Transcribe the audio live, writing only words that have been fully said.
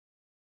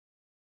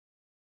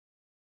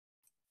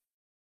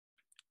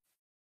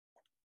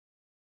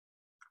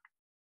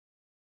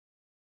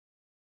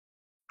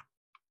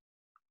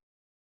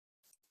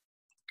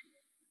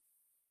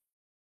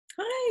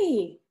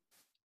Hi.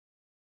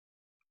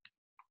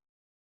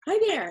 Hi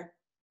there.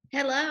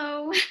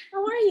 Hello.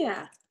 How are you?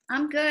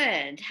 I'm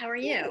good. How are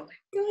you?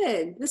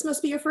 Good. This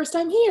must be your first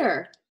time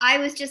here. I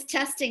was just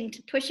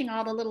pushing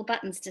all the little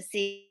buttons to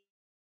see.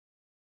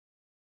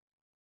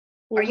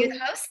 Are you the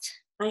host?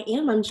 I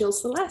am. I'm Jill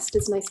Celeste.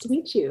 It's nice to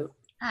meet you.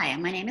 Hi,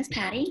 my name is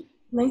Patty.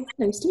 Nice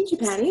to meet you,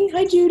 Patty.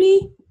 Hi,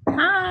 Judy.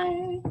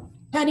 Hi.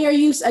 Patty, are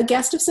you a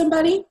guest of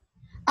somebody?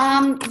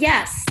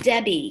 Yes,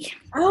 Debbie.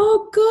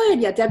 Oh,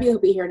 good. Yeah, Debbie will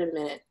be here in a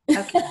minute.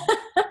 Okay.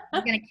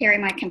 I'm going to carry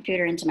my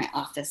computer into my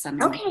office.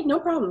 Okay, no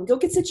problem. Go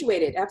get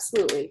situated.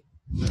 Absolutely.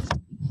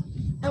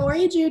 How are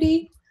you,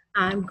 Judy?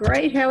 I'm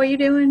great. How are you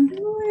doing?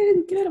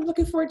 Good. I'm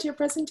looking forward to your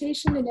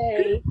presentation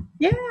today.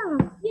 Yeah.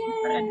 Yay.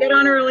 I get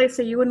on early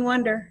so you wouldn't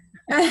wonder.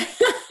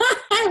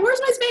 Where's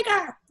my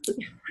speaker?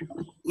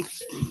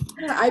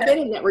 I've been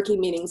in networking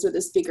meetings where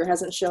the speaker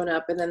hasn't shown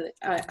up, and then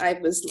I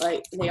was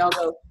like, they all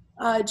go,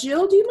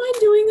 Jill, do you mind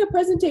doing a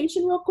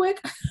presentation real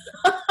quick?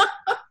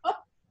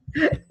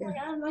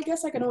 I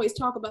guess I can always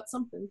talk about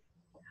something.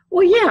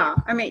 Well, yeah.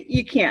 I mean,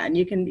 you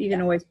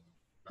can always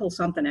pull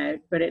something out,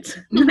 but it's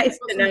nice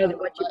to know that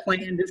what you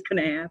planned is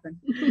going to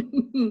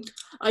happen.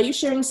 Are you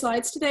sharing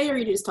slides today, or are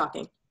you just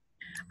talking?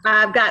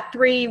 I've got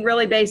 3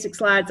 really basic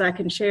slides I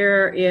can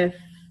share if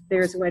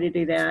there's a way to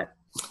do that.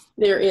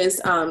 There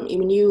is,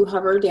 when you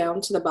hover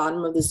down to the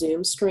bottom of the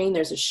Zoom screen,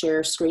 there's a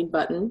share screen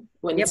button.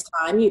 When it's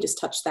time, you just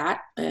touch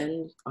that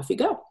and off you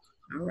go.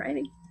 All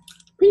righty.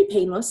 Pretty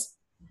painless.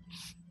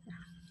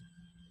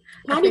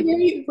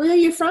 Patty, where are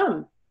you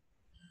from?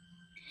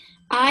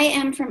 I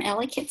am from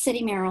Ellicott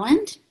City,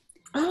 Maryland.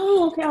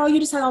 Oh, okay. Oh, you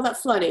just had all that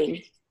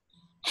flooding.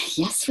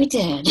 Yes, we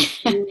did.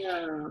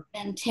 Yeah.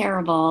 Been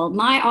terrible.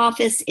 My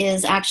office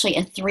is actually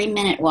a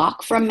 3-minute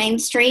walk from Main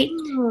Street.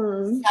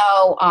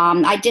 So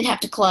I did have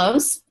to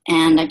close,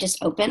 and I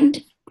just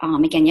opened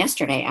again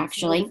yesterday,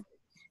 actually,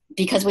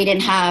 because we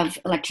didn't have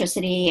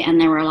electricity, and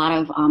there were a lot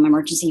of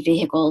emergency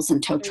vehicles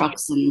and tow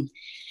trucks and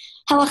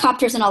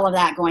helicopters and all of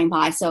that going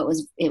by. So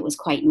it was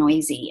quite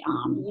noisy.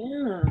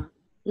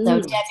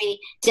 So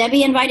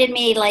Debbie invited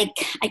me,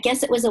 I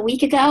guess it was a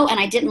week ago, and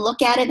I didn't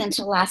look at it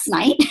until last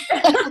night.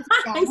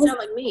 You sound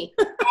like me.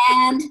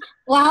 And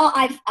while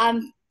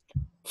I'm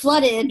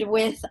flooded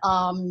with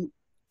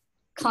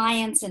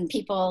clients and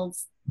people,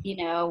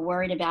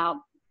 worried about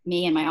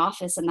me and my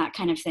office and that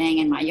kind of thing,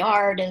 and my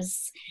yard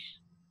is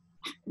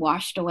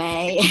washed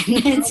away,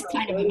 and it's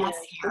kind of a mess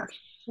here.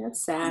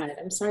 That's sad.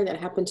 I'm sorry that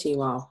happened to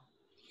you all.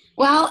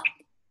 Well,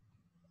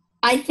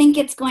 I think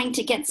it's going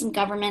to get some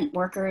government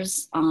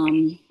workers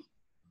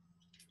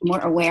more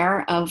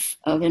aware of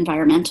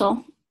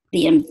environmental,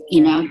 the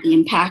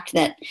impact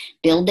that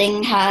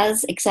building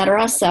has,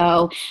 etc.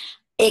 So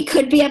it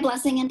could be a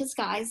blessing in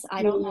disguise.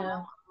 I don't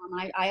know.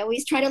 I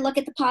always try to look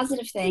at the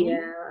positive thing.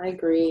 Yeah, I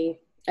agree.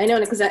 I know,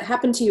 because that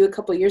happened to you a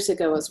couple years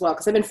ago as well,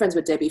 because I've been friends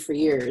with Debbie for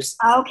years.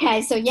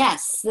 Okay, so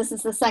yes, this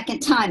is the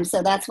second time.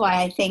 So that's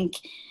why I think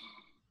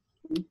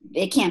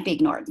it can't be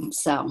ignored.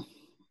 So,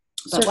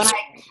 but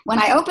when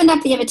I opened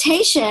up the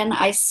invitation,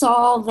 I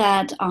saw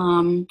that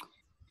the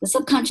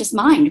subconscious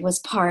mind was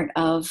part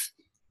of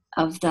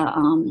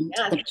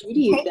the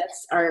Judy.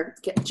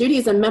 Judy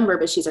is a member,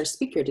 but she's our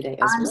speaker today as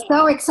well. I'm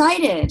so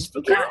excited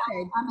because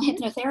I'm a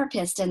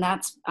hypnotherapist, and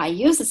I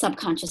use the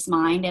subconscious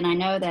mind, and I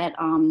know that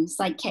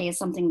Psych K is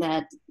something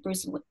that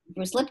Bruce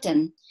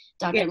Lipton,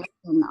 Dr.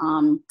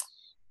 Lipton,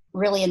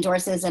 really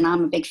endorses, and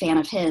I'm a big fan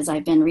of his.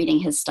 I've been reading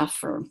his stuff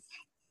for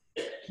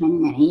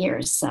many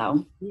years.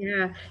 So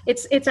yeah,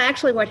 it's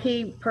actually what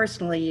he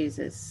personally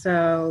uses.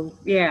 So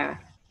yeah.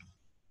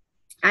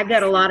 I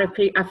find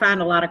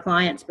a lot of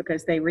clients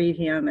because they read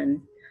him, and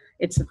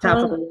it's the top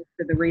of the list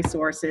of the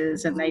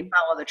resources, and they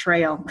follow the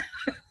trail.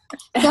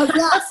 So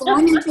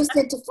I'm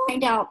interested to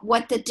find out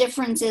what the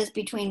difference is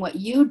between what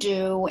you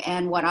do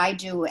and what I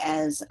do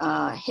as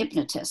a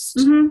hypnotist.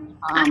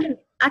 Mm-hmm.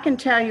 I can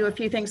tell you a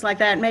few things like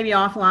that, maybe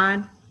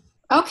offline.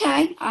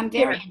 Okay, I'm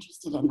very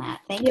interested in that.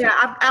 Thank you.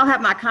 Yeah, I'll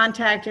have my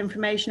contact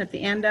information at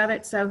the end of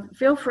it, so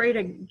feel free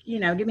to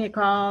give me a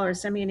call or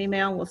send me an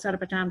email. We'll set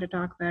up a time to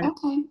talk about it.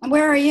 Okay, and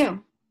where are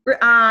you?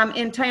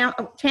 In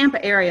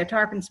Tampa area,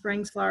 Tarpon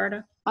Springs,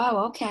 Florida.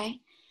 Oh, okay.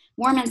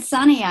 Warm and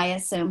sunny, I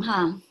assume,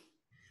 huh?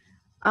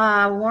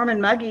 Warm and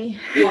muggy.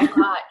 Yeah,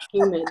 hot,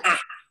 humid.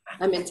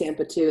 I'm in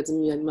Tampa too. It's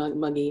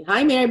muggy.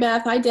 Hi, Mary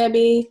Beth. Hi,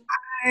 Debbie.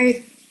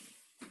 Hi.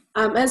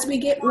 As we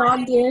get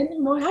logged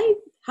in,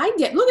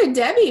 hi, look at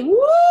Debbie. Woo!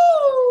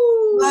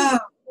 Hello,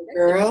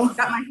 girl.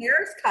 Got my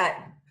hair's cut.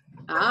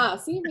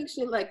 See, it makes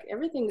you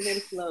everything then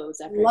flows.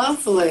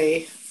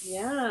 Lovely.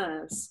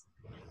 Yes.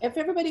 If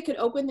everybody could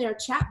open their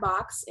chat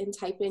box and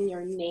type in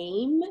your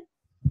name,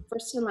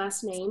 first and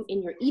last name,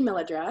 in your email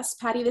address.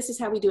 Patty, this is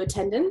how we do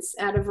attendance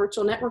at a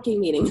virtual networking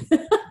meeting.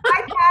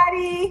 Hi,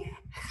 Patty.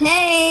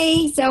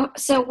 Hey,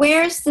 so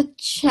where's the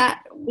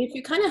chat? If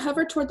you kind of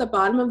hover toward the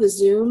bottom of the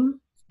Zoom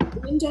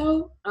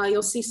window,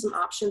 you'll see some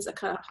options that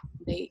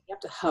you have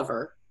to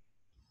hover.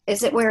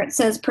 Is it where it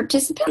says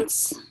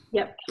participants?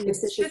 Yep.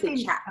 This is just the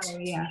chat. Oh,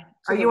 yeah.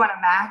 Are you on a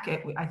Mac?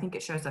 I think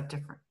it shows up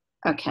different.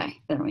 Okay,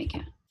 there we go.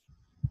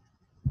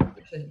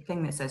 There's a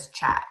thing that says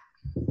chat.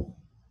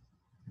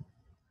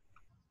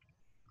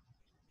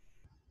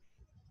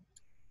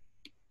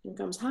 Here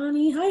comes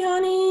Honey. Hi,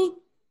 Honey.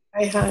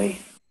 Hi, hi.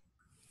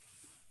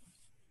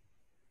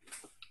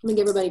 I'm gonna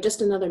give everybody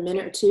just another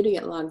minute or two to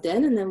get logged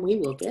in, and then we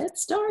will get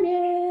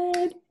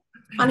started.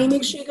 Honey,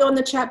 make sure you go in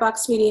the chat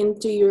box, sweetie, and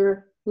do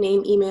your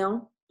name,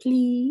 email,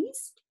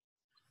 please.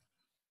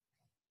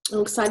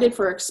 I'm excited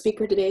for our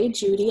speaker today,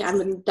 Judy. I've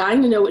been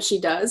dying to know what she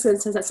does,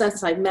 and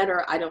since I met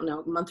her, I don't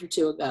know, a month or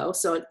two ago.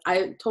 So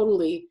I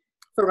totally,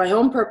 for my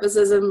own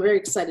purposes, I'm very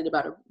excited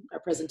about our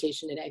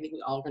presentation today. I think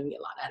we all are going to get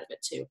a lot out of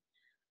it too.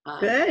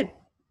 Good.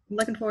 I'm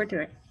looking forward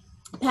to it.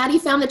 Patty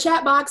found the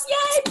chat box.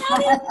 Yay,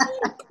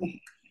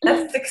 Patty!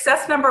 That's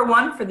success number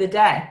 1 for the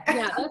day.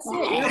 Yeah, that's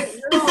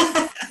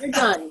it. You're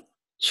done.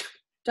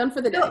 Done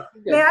for the day. You're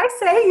good. May I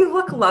say you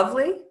look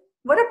lovely?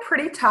 What a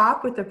pretty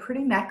top with a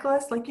pretty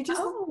necklace. Like, you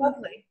just look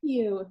lovely. Thank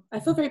you. I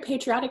feel very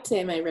patriotic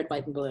today in my red,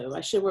 white, and blue.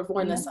 I should have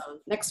worn this on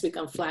next week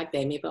on Flag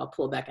Day. Maybe I'll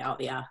pull it back out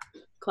the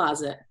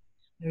closet.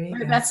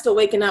 Mary Beth's still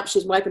waking up.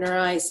 She's wiping her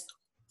eyes.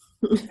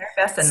 Mary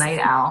Beth's a night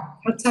owl.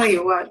 I'll tell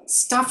you what,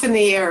 stuff in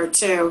the air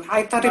too.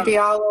 I thought it'd be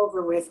all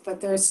over with,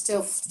 but there's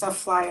still stuff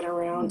flying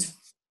around.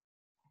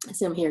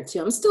 So I'm here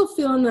too. I'm still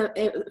feeling the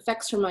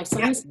effects from my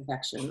sinus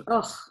infection.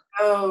 Ugh.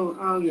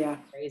 Oh yeah.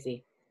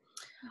 Crazy.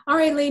 All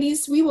right,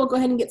 ladies, we will go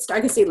ahead and get started.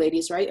 I can say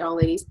ladies, right? All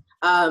ladies.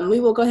 We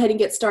will go ahead and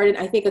get started.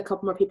 I think a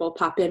couple more people will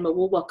pop in, but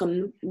we'll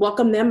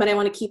welcome them, but I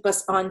want to keep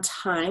us on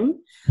time.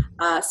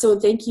 So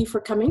thank you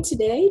for coming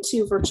today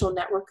to Virtual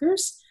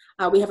Networkers.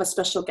 We have a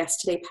special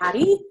guest today,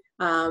 Patty.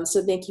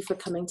 So thank you for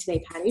coming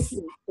today, Patty.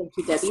 Thank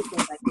you, Debbie, for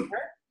inviting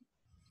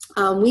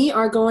her. We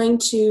are going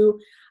to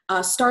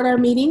start our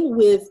meeting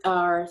with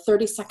our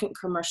 30-second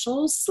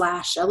commercials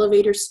 /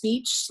 elevator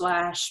speech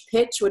 /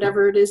 pitch,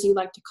 whatever it is you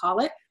like to call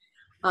it.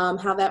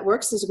 How that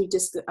works is we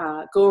just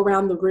go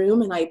around the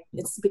room, and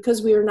it's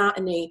because we are not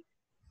in a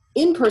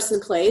in-person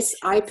place,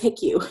 I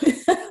pick you.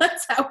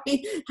 That's how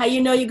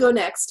you know you go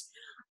next.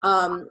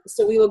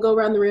 So we will go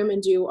around the room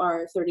and do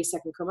our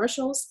 30-second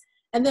commercials.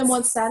 And then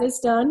once that is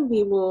done,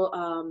 we will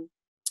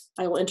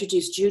I will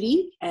introduce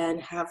Judy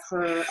and have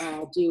her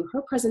do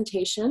her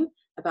presentation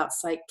about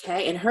Site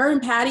K. And her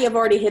and Patty have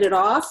already hit it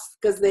off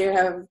because they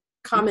have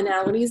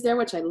commonalities there,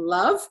 which I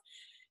love.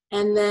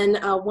 And then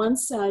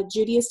once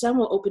Judy is done,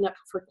 we'll open up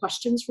for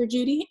questions for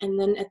Judy. And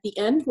then at the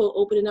end, we'll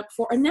open it up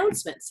for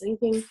announcements,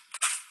 anything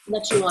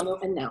that you want to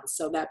announce.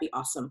 So that'd be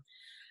awesome.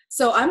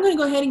 So I'm going to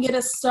go ahead and get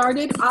us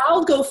started.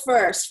 I'll go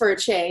first for a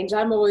change.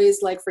 I'm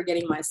always like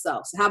forgetting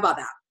myself. So how about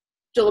that?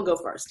 Jill will go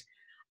first.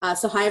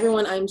 So hi,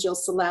 everyone. I'm Jill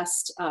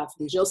Celeste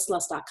from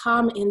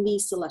JillCeleste.com in the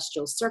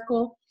Celestial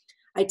Circle.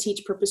 I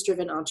teach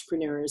purpose-driven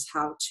entrepreneurs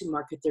how to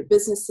market their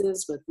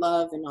businesses with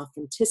love and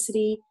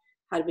authenticity,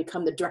 how to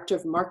become the director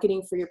of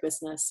marketing for your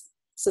business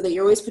so that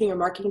you're always putting your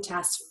marketing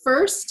tasks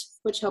first,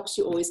 which helps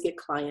you always get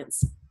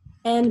clients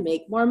and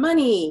make more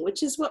money,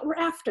 which is what we're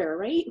after,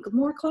 right?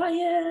 More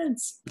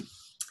clients.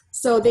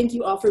 So thank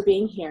you all for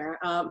being here.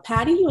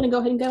 Patty, you want to go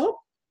ahead and go?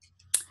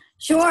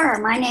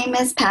 Sure. My name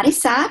is Patty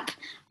Sapp.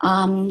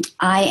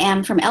 I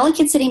am from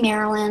Ellicott City,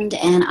 Maryland,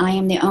 and I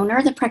am the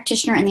owner, the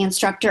practitioner, and the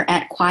instructor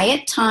at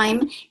Quiet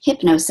Time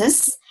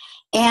Hypnosis.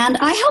 And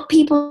I help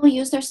people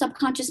use their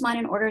subconscious mind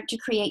in order to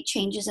create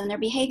changes in their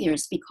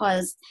behaviors,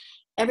 because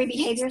every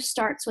behavior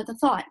starts with a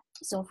thought.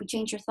 So if we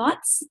change your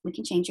thoughts, we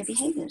can change your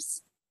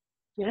behaviors.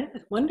 Yeah,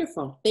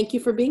 wonderful. Thank you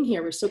for being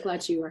here. We're so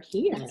glad you are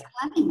here. Thanks for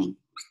having me.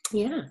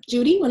 Yeah.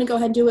 Judy, want to go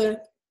ahead and do a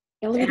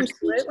elevator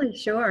speech? Absolutely,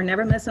 sure.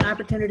 Never miss an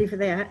opportunity for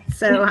that.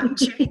 So I'm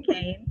Judy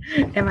Kane,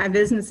 and my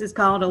business is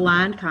called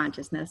Aligned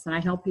Consciousness, and I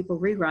help people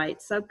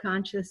rewrite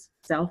subconscious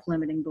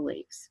self-limiting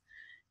beliefs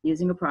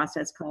using a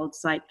process called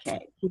Site K.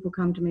 People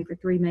come to me for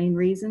 3 main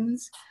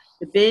reasons.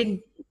 The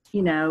big,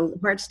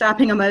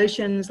 heart-stopping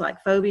emotions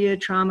like phobia,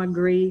 trauma,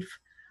 grief,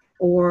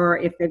 or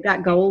if they've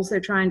got goals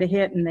they're trying to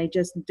hit and they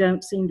just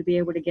don't seem to be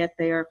able to get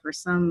there for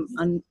some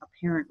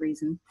unapparent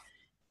reason,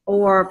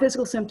 or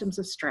physical symptoms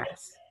of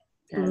stress.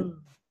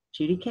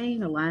 Judy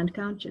Kane, Aligned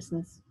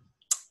Consciousness.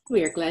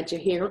 We are glad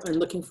you're here and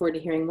looking forward to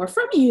hearing more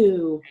from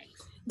you.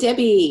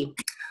 Debbie.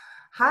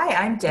 Hi,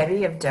 I'm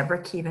Debbie of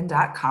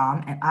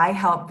DeborahKeevan.com, and I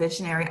help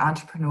visionary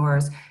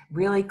entrepreneurs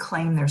really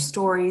claim their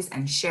stories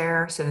and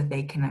share so that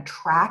they can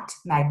attract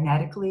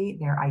magnetically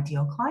their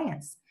ideal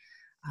clients.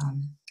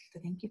 So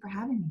thank you for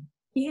having me.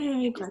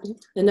 Yay,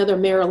 another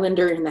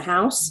Marylander in the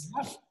house.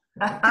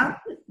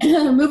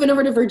 Moving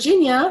over to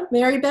Virginia,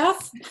 Mary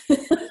Beth.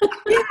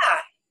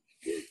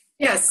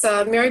 Yes,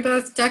 Mary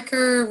Beth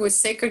Decker with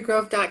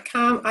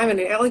SacredGrove.com. I'm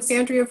in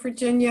Alexandria,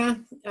 Virginia,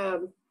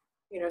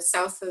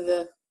 south of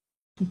the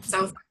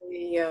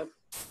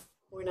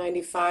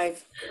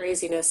 495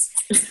 craziness.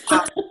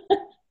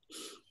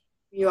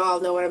 You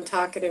all know what I'm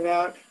talking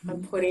about.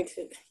 I'm pointing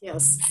to,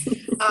 yes.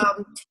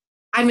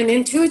 I'm an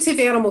intuitive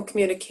animal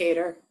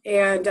communicator,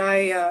 and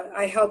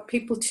I help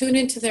people tune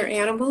into their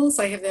animals.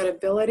 I have that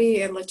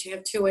ability and let you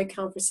have two-way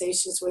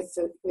conversations with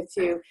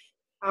you.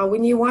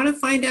 When you want to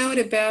find out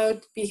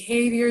about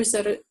behaviors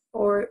that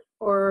or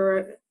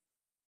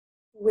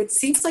it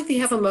seems like they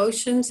have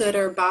emotions that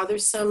are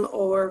bothersome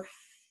or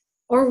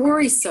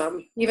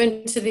worrisome,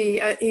 even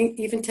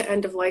to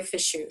end of life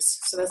issues.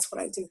 So that's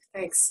what I do.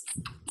 Thanks.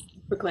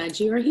 We're glad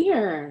you are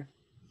here.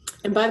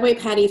 And by the way,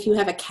 Patty, if you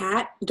have a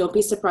cat, don't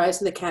be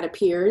surprised when the cat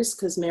appears,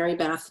 because Mary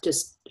Beth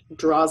just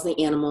draws the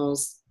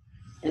animals,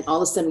 and all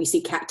of a sudden we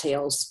see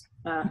cattails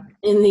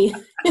in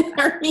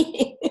our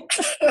meeting.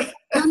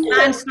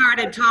 Mine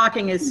started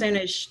talking as soon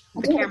as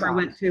the camera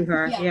went to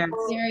her. Yeah.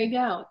 There you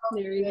go.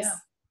 There you go.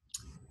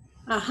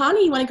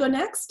 Hani, you want to go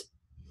next?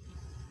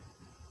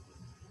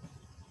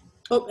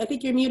 Oh, I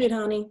think you're muted,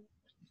 Hani.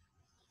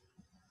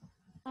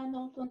 I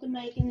don't want to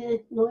make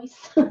any noise.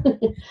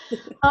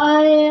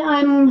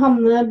 I'm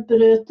Hanne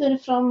Brøter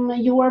from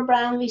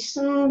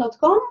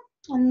yourbrandvision.com,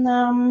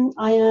 and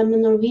I am a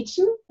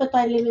Norwegian, but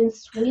I live in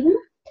Sweden.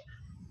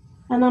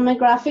 And I'm a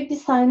graphic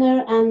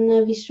designer and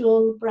a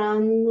visual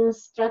brand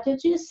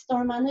strategist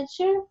or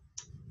manager.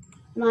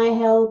 And I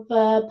help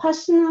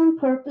passion and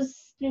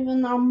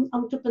purpose-driven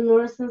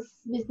entrepreneurs and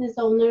business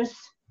owners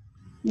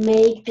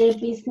make their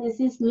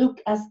businesses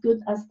look as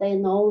good as they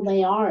know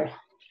they are.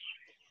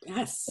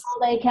 Yes. So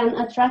they can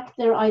attract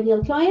their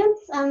ideal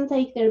clients and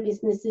take their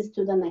businesses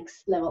to the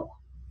next level.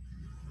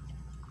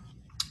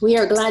 We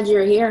are glad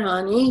you're here,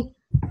 Hani,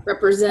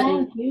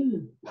 representing Thank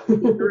you. the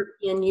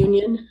European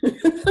Union.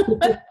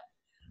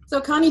 So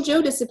Connie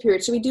Jo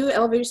disappeared. Should we do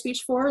elevator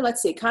speech for her?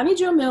 Let's see. Connie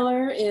Jo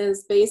Miller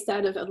is based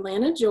out of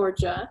Atlanta,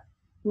 Georgia,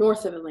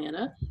 north of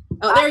Atlanta.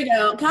 Oh, there you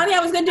go. Connie,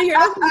 I was going to do your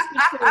elevator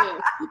speech for you.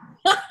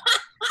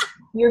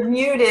 You're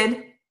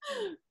muted.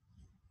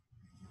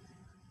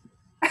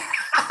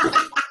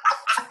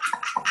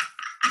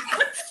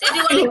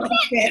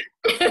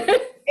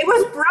 It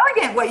was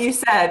brilliant what you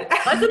said.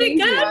 Wasn't it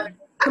good?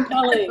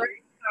 Compelling.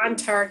 On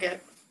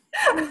target.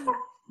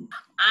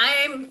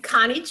 I'm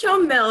Connie Jo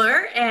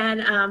Miller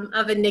and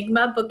of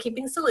Enigma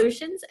Bookkeeping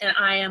Solutions, and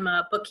I am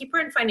a bookkeeper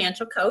and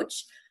financial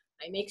coach.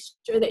 I make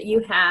sure that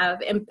you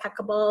have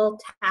impeccable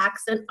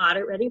tax and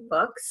audit ready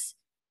books,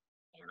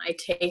 and I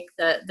take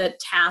the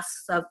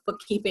tasks of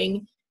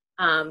bookkeeping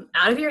out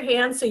of your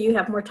hands so you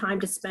have more time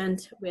to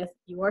spend with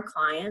your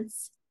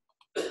clients.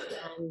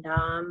 And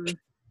I'm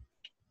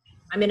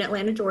in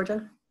Atlanta, Georgia,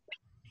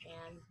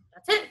 and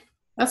that's it.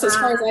 That's as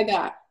far as I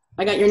got.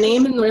 I got your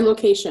name and your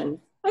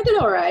location. I did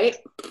all right.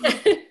 I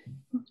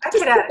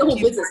could add The whole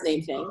business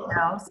name thing.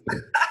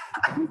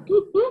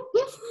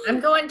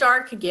 I'm going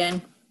dark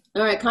again.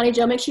 All right, Connie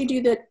Jo, make sure you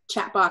do the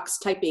chat box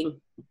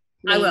typing.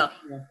 I will.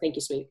 Thank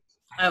you, sweet.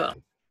 I will.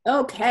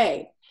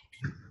 Okay.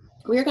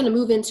 We're going to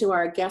move into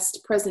our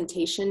guest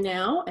presentation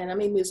now, and I'm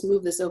going to just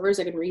move this over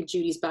so I can read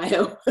Judy's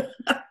bio.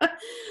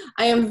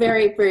 I am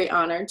very, very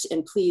honored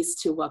and pleased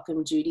to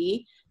welcome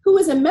Judy, who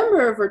is a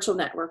member of Virtual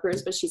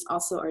Networkers, but she's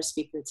also our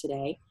speaker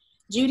today.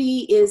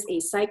 Judy is a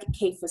Psych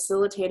K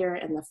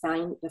facilitator and the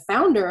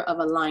founder of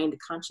Aligned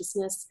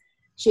Consciousness.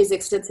 She has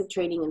extensive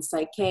training in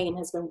Psych K and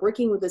has been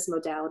working with this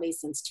modality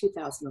since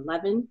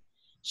 2011.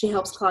 She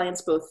helps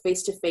clients both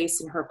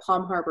face-to-face in her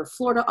Palm Harbor,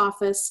 Florida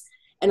office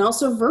and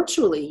also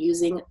virtually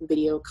using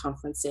video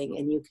conferencing.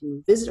 And you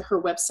can visit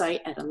her website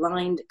at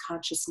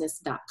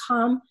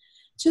alignedconsciousness.com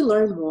to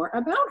learn more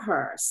about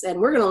her. And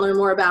we're going to learn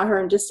more about her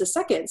in just a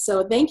second.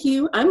 So thank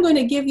you. I'm going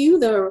to give you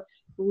the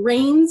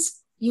reins.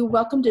 You're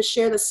welcome to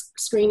share the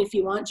screen if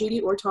you want,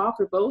 Judy, or talk,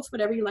 or both,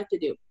 whatever you like to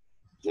do.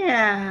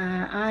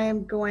 Yeah,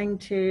 I'm going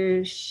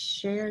to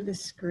share the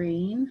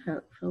screen,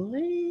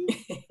 hopefully.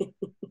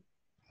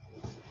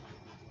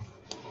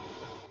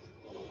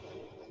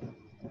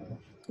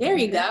 There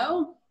you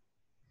go.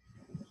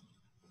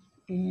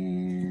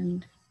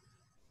 And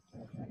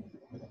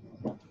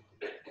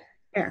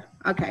there,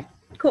 okay,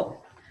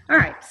 cool. All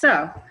right,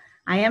 so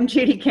I am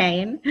Judy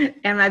Kane,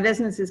 and my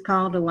business is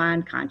called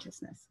Aligned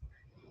Consciousness.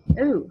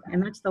 Ooh,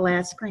 and that's the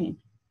last screen.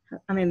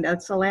 I mean,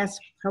 that's the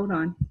last, hold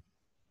on.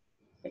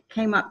 It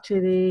came up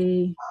to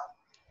the,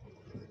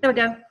 there we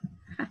go.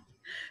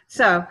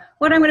 So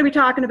what I'm going to be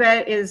talking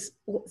about is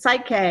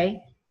Psych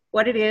K,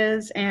 what it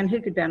is, and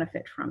who could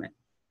benefit from it.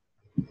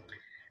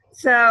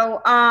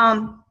 So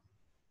I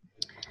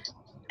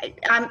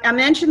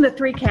mentioned the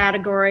three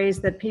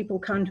categories that people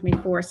come to me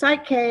for.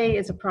 Psych K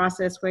is a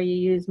process where you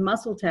use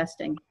muscle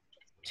testing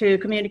to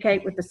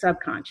communicate with the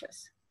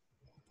subconscious.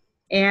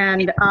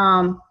 And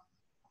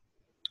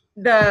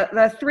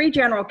the three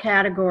general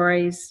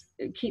categories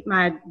keep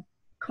my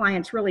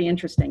clients really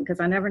interesting because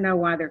I never know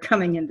why they're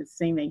coming in to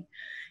see me.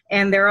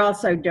 And they're all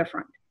so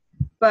different.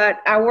 But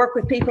I work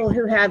with people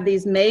who have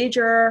these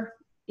major,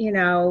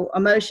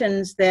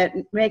 emotions that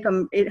make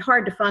them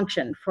hard to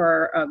function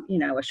for, a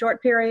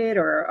short period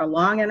or a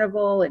long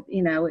interval.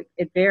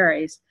 It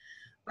varies.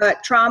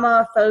 But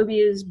trauma,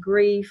 phobias,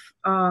 grief,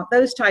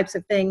 those types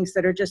of things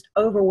that are just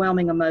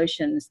overwhelming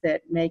emotions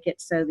that make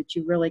it so that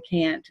you really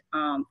can't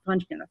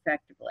function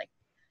effectively.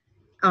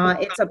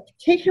 It's a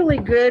particularly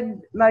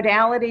good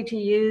modality to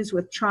use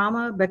with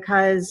trauma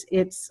because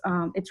it's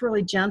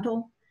really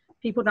gentle.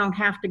 People don't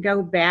have to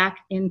go back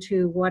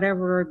into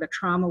whatever the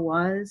trauma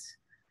was.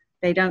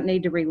 They don't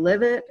need to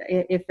relive it.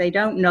 If they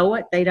don't know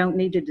it, they don't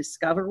need to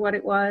discover what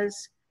it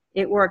was.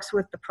 It works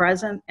with the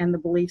present and the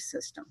belief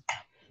system.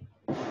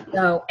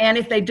 So, and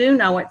if they do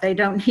know it, they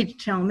don't need to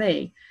tell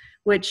me,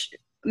 which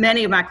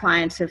many of my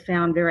clients have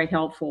found very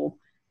helpful,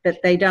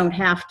 that they don't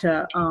have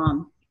to,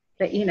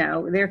 that, you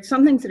know, there are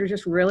some things that are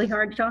just really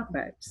hard to talk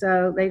about.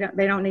 So they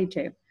don't need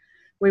to.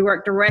 We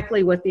work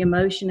directly with the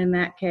emotion in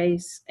that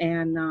case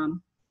and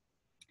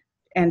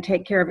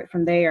take care of it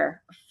from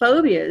there.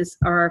 Phobias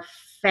are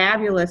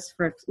fabulous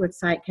with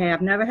Psych-K.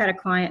 I've never had a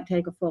client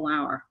take a full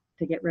hour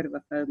to get rid of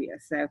a phobia.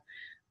 So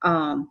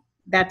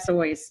that's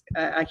always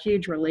a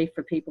huge relief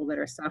for people that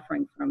are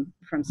suffering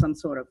from some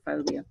sort of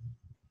phobia.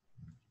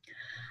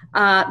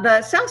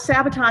 The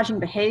self-sabotaging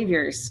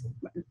behaviors,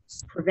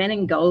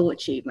 preventing goal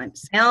achievement,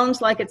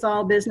 sounds like it's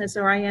all business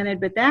oriented,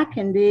 but that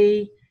can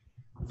be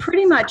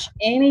pretty much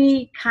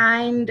any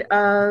kind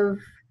of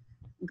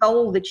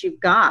goal that you've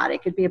got.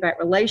 It could be about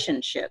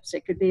relationships.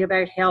 It could be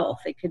about health.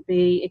 It can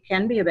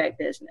be about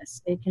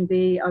business. It can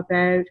be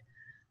about,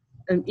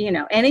 you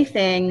know,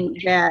 anything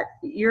that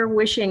you're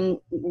wishing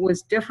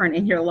was different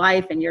in your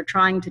life and you're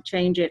trying to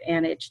change it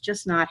and it's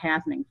just not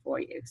happening for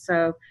you.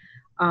 So,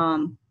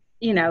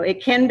 you know,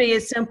 it can be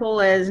as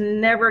simple as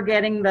never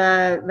getting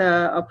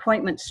the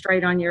appointment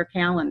straight on your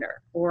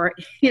calendar, or,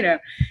 you know,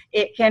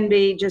 it can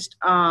be just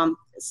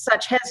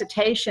such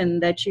hesitation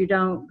that you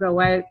don't go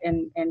out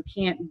and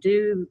can't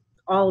do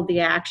all of the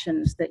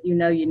actions that you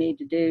know you need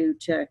to do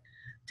to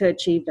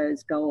achieve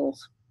those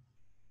goals.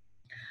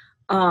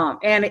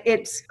 And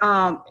it's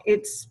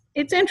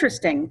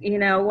interesting, you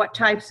know, what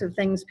types of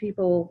things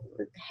people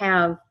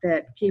have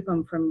that keep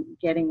them from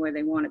getting where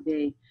they want to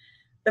be.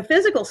 The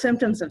physical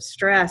symptoms of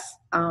stress,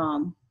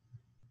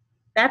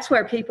 that's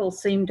where people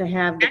seem to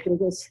have the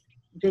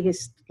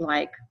biggest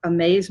like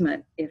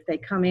amazement if they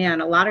come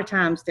in. A lot of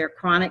times they're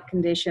chronic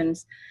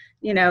conditions.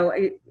 You know,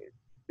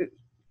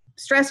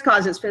 stress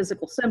causes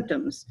physical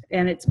symptoms,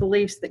 and it's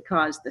beliefs that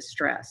cause the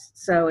stress.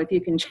 So if you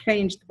can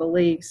change the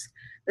beliefs,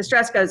 the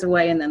stress goes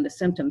away and then the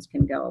symptoms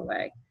can go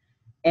away.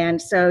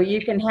 And so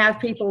you can have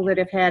people that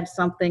have had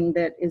something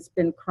that has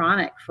been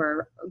chronic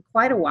for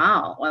quite a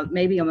while,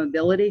 maybe a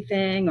mobility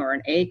thing or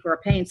an ache or a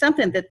pain,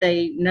 something that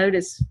they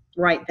notice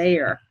right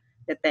there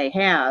that they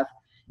have.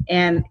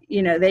 And,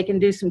 you know, they can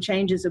do some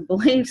changes of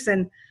beliefs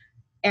and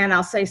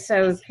I'll say,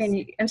 so can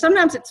you, and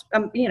sometimes it's,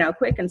 you know,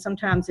 quick, and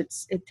sometimes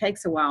it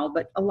takes a while,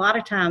 but a lot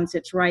of times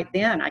it's right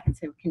then. I can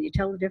say, can you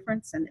tell the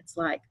difference? And it's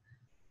like,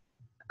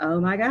 oh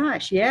my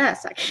gosh,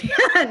 yes, I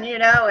can. You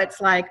know,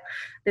 it's like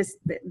this,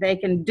 they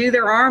can do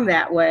their arm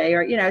that way,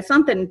 or, you know,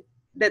 something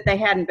that they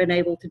hadn't been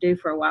able to do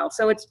for a while.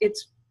 So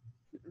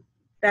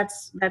that's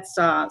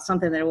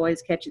something that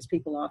always catches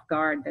people off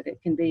guard, that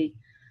it can be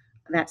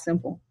that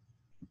simple.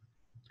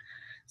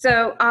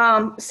 So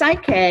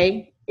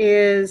Psych-K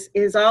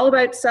is all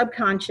about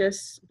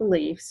subconscious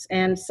beliefs,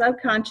 and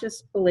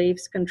subconscious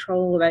beliefs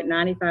control about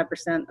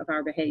 95% of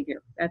our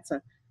behavior. That's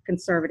a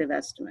conservative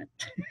estimate.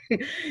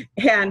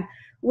 And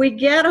we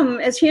get them,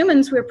 as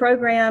humans, we're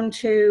programmed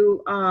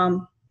to,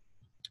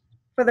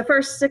 for the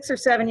first 6 or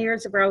 7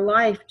 years of our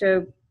life,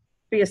 to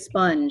be a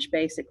sponge,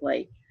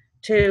 basically,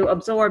 to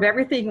absorb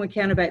everything we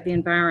can about the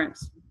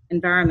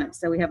environment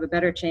so we have a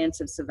better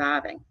chance of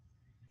surviving.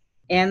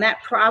 And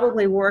that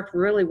probably worked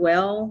really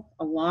well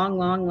a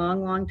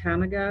long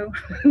time ago.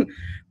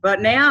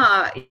 But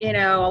now, you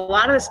know, a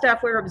lot of the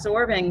stuff we're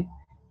absorbing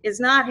is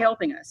not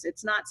helping us.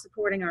 It's not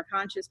supporting our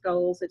conscious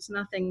goals. It's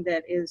nothing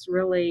that is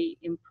really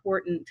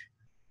important.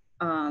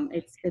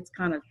 It's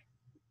kind of,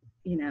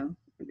 you know,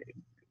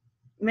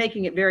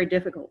 making it very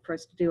difficult for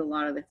us to do a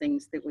lot of the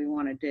things that we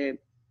want to do.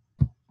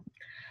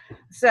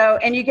 So,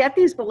 and you get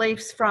these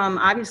beliefs from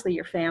obviously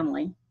your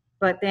family,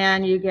 but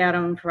then you get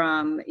them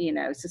from, you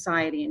know,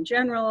 society in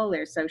general.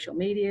 There's social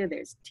media,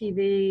 there's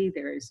TV,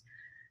 there's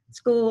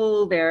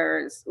school,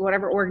 there's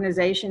whatever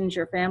organizations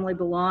your family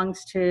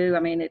belongs to. I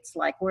mean, it's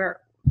like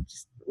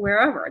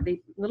wherever. The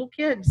little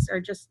kids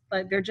are just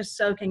like, they're just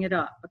soaking it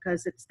up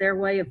because it's their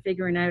way of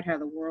figuring out how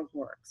the world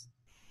works.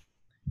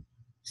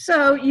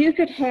 So you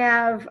could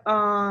have,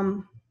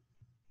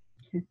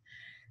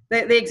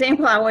 the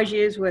example I always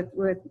use with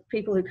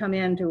people who come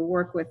in to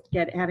work with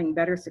having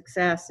better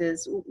success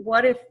is,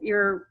 what if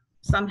you're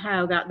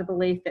somehow got the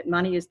belief that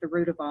money is the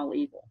root of all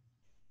evil?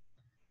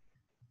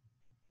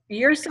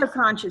 Your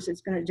subconscious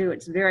is going to do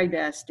its very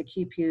best to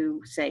keep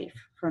you safe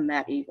from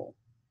that evil.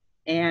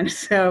 And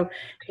so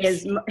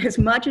as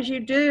much as you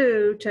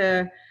do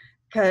to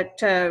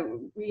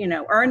you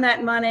know, earn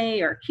that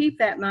money or keep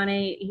that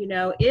money, you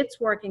know,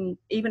 it's working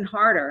even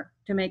harder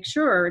to make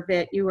sure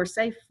that you are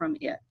safe from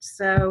it.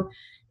 So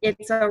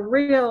it's a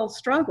real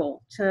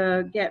struggle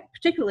to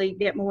particularly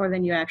get more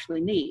than you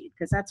actually need,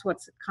 because that's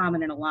what's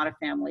common in a lot of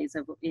families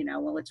of, you know,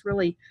 well, it's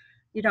really,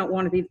 you don't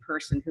want to be the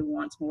person who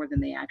wants more than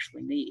they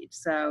actually need.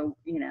 So,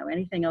 you know,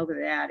 anything over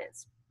that,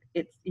 it's,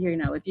 you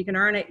know, if you can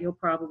earn it, you'll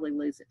probably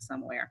lose it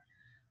somewhere,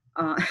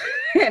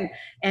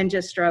 and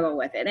just struggle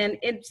with it. And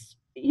it's,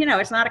 you know,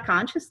 it's not a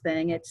conscious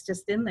thing. It's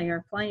just in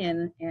there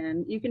playing,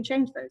 and you can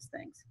change those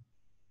things.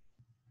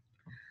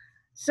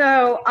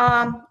 So,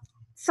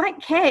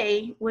 Psych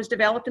K was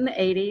developed in the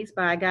 80s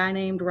by a guy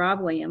named Rob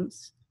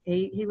Williams.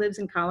 He lives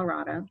in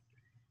Colorado.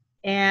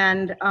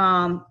 And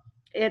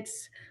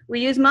we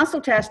use muscle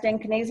testing,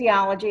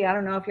 kinesiology. I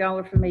don't know if y'all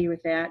are familiar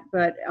with that,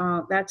 but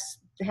that's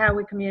how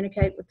we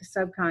communicate with the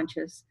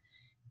subconscious.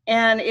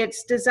 And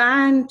it's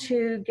designed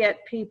to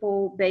get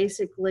people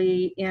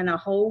basically in a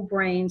whole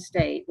brain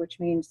state, which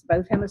means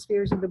both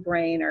hemispheres of the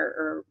brain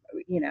are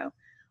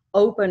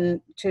open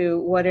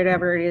to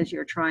whatever it is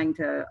you're trying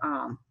to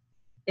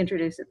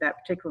introduce at that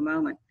particular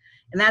moment.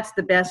 And that's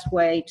the best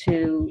way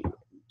to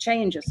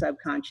change a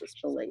subconscious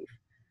belief.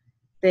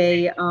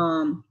 There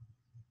are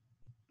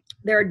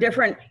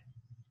different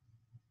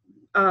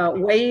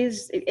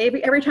ways.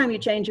 Every time you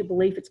change a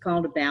belief, it's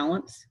called a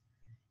balance.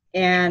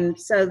 And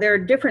so there are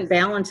different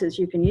balances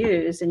you can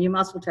use, and you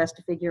muscle test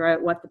to figure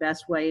out what the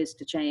best way is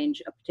to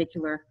change a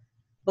particular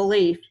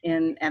belief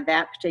in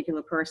that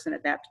particular person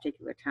at that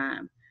particular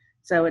time.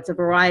 So it's a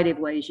variety of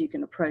ways you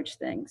can approach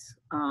things.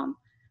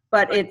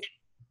 But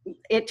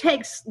it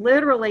takes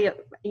literally,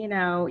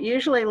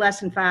 usually less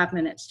than 5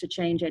 minutes to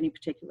change any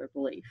particular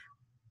belief.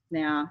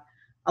 Now,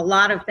 a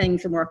lot of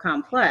things are more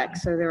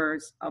complex, so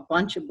there's a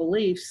bunch of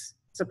beliefs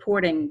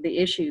supporting the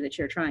issue that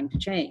you're trying to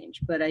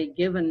change, but a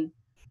given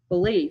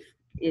belief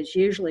is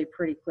usually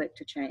pretty quick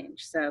to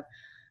change. So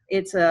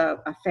it's a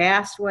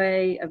fast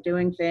way of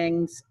doing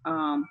things.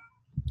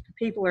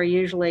 People are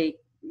usually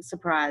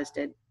surprised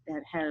at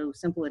how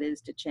simple it is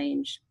to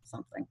change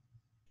something.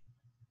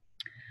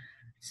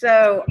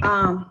 So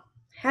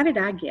how did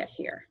I get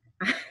here?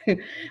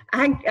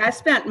 I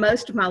spent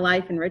most of my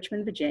life in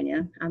Richmond,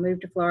 Virginia. I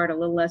moved to Florida a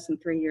little less than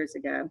 3 years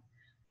ago.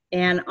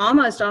 And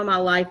almost all my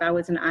life I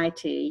was in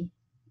IT,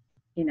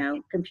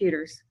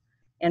 computers.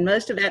 And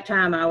most of that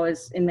time I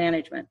was in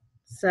management.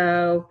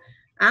 So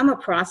I'm a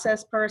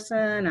process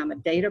person. I'm a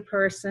data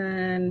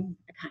person.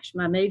 Gosh,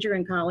 my major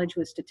in college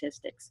was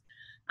statistics.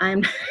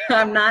 I'm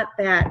not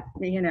that,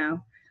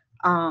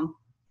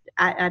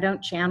 I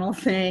don't channel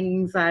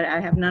things. I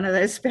have none of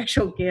those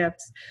special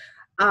gifts.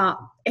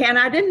 And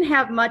I didn't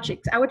have much,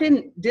 I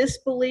didn't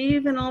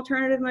disbelieve in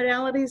alternative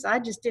modalities. I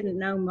just didn't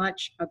know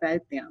much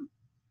about them.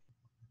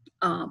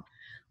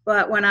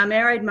 But when I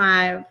married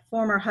my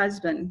former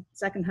husband,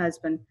 second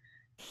husband,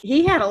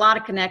 he had a lot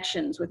of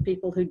connections with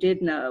people who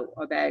did know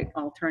about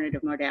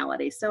alternative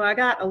modalities. So I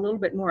got a little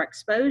bit more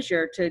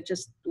exposure to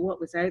just what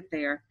was out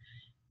there.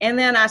 And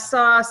then I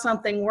saw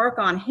something work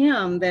on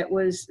him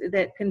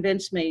that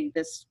convinced me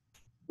this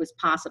was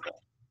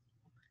possible.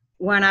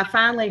 When I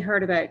finally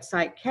heard about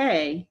Psych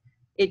K,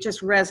 it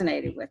just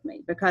resonated with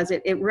me because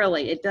it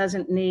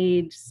doesn't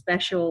need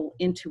special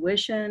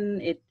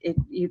intuition.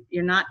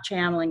 You're not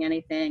channeling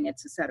anything.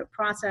 It's a set of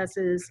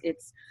processes.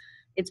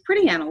 It's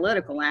pretty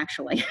analytical,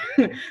 actually,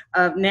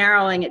 of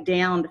narrowing it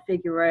down to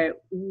figure out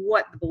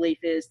what the belief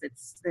is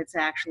that's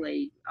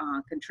actually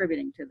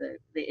contributing to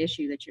the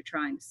issue that you're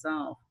trying to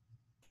solve.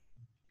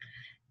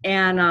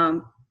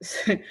 And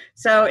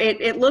so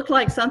it looked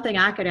like something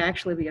I could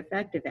actually be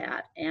effective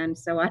at. And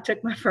so I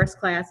took my first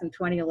class in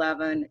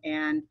 2011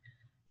 and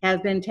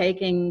have been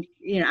taking,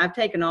 I've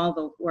taken all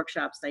the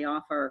workshops they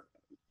offer,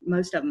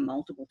 most of them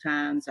multiple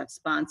times. I've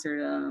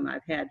sponsored them.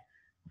 I've had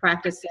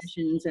practice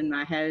sessions in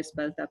my house,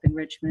 both up in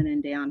Richmond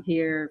and down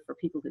here, for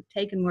people who've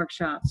taken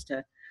workshops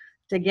to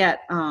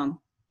get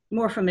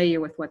more familiar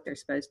with what they're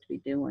supposed to be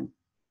doing.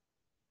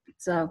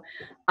 So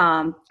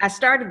I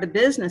started the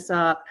business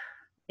up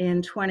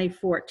in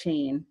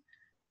 2014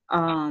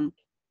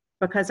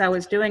 because I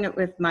was doing it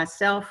with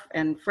myself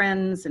and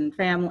friends and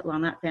family. Well,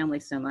 not family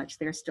so much.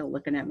 They're still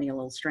looking at me a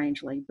little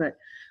strangely, but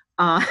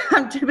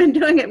I've been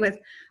doing it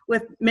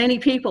with many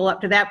people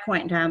up to that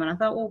point in time. And I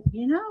thought, well,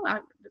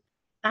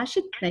 I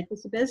should make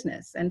this a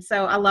business. And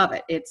so I love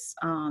it. It's,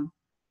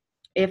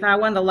 if I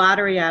won the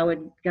lottery, I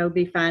would go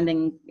be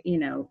finding,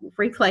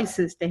 free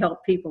places to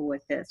help people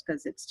with this,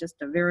 because it's just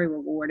a very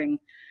rewarding,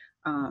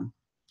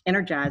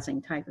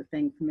 energizing type of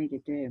thing for me to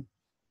do.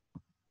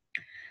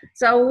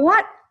 So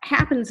what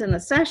happens in the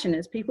session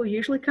is people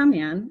usually come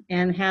in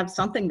and have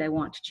something they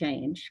want to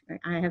change.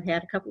 I have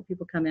had a couple of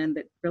people come in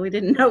that really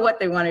didn't know what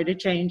they wanted to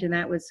change, and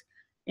that was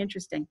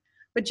interesting.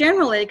 But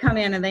generally they come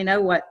in and they know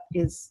what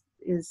is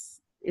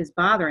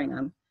bothering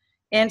them.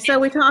 And so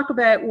we talk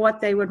about what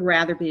they would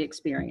rather be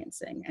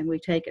experiencing, and we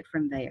take it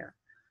from there.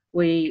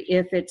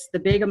 If it's the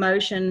big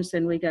emotions,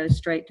 then we go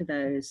straight to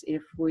those.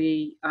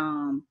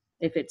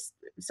 If it's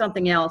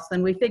something else,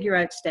 then we figure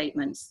out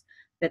statements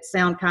that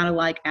sound kind of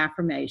like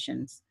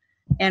affirmations,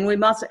 and we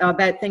must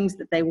about things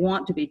that they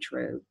want to be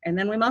true, and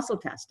then we muscle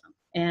test them.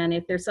 And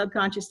if their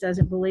subconscious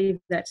doesn't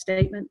believe that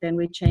statement, then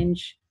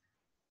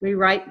we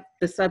write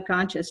the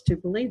subconscious to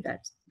believe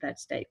that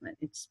statement.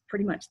 It's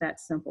pretty much that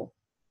simple.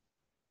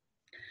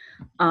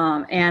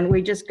 And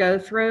we just go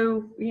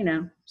through,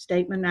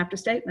 statement after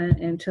statement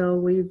until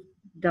we've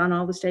done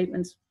all the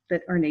statements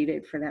that are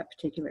needed for that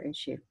particular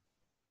issue.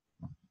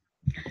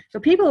 So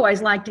people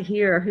always like to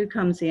hear who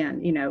comes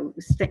in,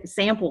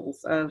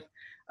 samples of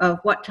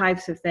what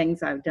types of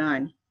things I've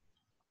done.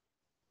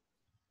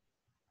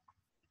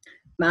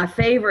 My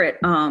favorite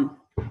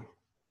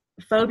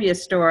phobia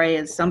story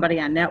is somebody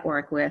I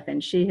network with,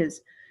 and she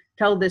has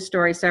told this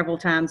story several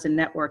times in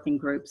networking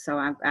groups. So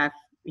I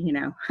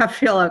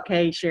feel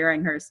okay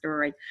sharing her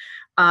story.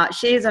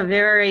 She's a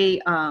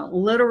very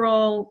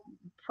literal,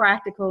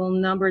 practical,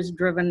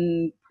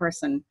 numbers-driven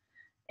person,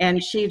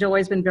 and she's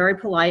always been very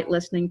polite,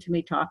 listening to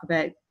me talk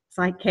about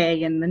Psych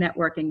K in the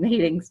networking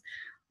meetings.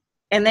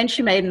 And then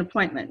she made an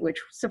appointment, which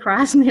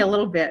surprised me a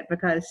little bit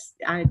because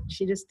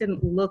she just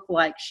didn't look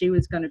like she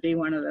was going to be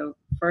one of the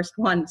first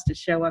ones to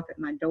show up at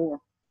my door.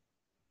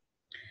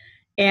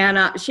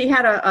 And she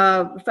had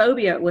a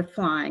phobia with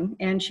flying,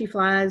 and she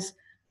flies,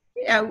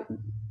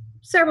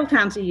 several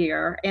times a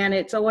year, and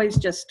it's always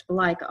just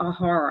like a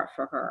horror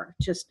for her.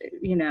 Just,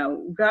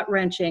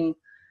 gut-wrenching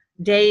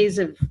days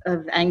of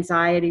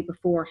anxiety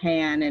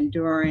beforehand and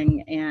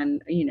during,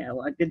 and,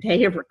 a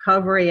day of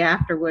recovery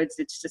afterwards.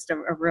 It's just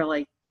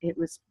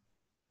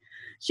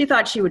she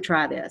thought she would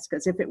try this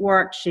because if it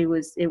worked,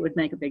 it would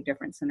make a big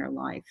difference in her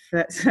life.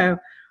 So,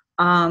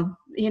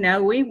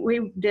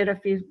 we did a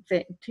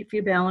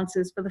few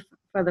balances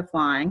for the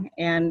flying,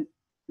 and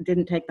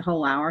didn't take the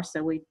whole hour.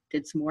 So we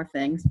did some more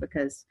things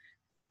because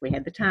we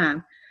had the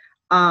time.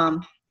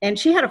 And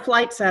she had a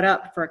flight set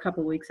up for a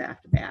couple of weeks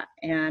after that.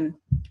 And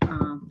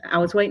I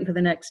was waiting for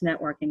the next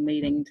networking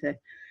meeting to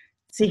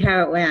see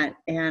how it went.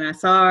 And I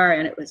saw her,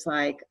 and it was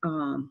like,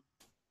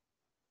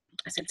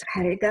 I said, "So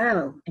how did it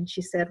go?" And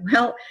she said,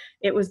 "Well,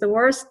 it was the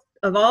worst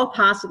of all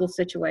possible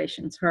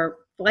situations. Her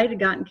flight had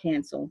gotten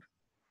canceled.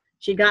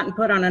 She'd gotten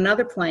put on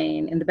another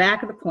plane, in the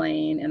back of the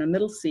plane, in a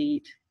middle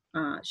seat.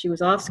 She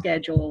was off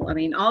schedule. I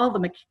mean, all of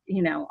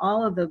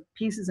the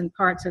pieces and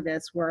parts of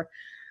this were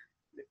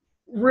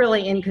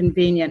really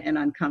inconvenient and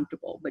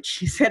uncomfortable." But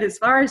she said, as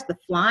far as the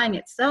flying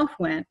itself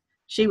went,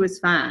 she was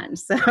fine.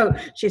 So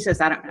she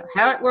says, "I don't know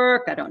how it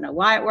worked. I don't know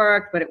why it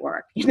worked, but it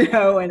worked,"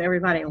 and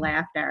everybody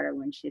laughed at her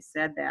when she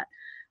said that.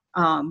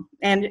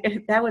 And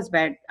that was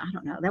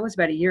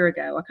about a year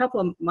ago. A couple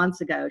of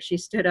months ago, she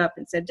stood up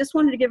and said, "Just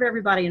wanted to give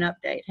everybody an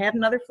update. Had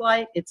another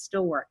flight. It's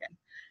still working."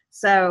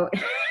 So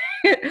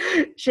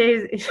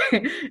she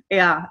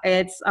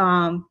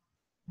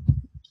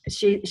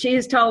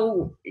has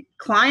told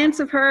clients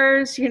of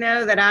hers,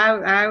 that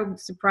I'm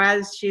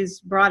surprised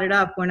she's brought it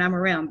up when I'm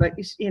around, but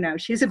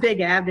she's a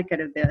big advocate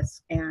of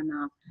this, and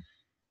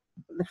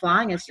the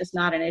flying is just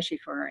not an issue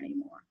for her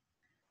anymore.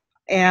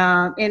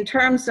 And in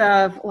terms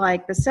of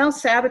like the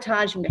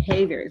self-sabotaging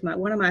behaviors,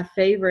 one of my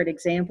favorite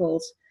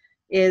examples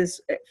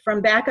is from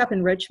back up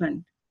in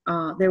Richmond.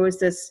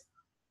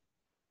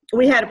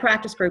 We had a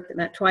practice group that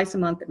met twice a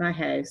month at my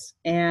house,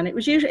 and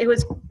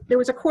there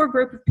was a core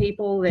group of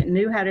people that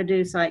knew how to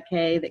do Psych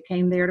K that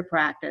came there to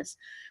practice.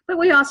 But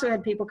we also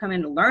had people come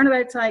in to learn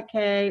about Psych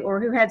K,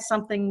 or who had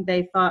something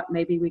they thought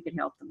maybe we could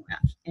help them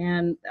with.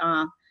 And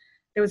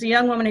there was a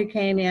young woman who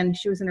came in.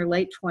 She was in her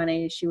late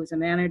 20s. She was a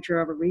manager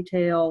of a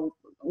retail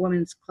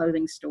women's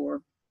clothing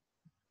store.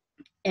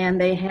 And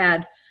they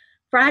had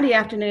Friday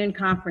afternoon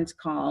conference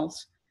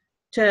calls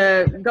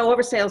to go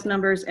over sales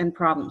numbers and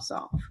problem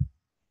solve.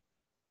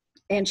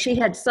 And she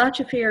had such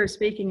a fear of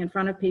speaking in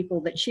front of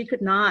people that she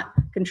could not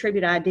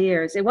contribute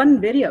ideas. It wasn't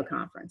video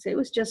conference. It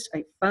was just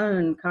a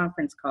phone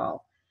conference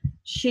call.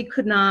 She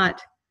could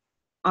not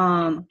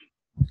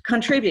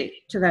contribute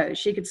to those.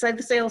 She could say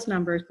the sales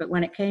numbers, but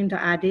when it came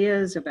to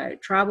ideas about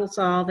trouble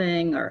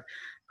solving or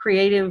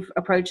creative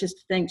approaches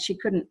to things, she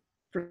couldn't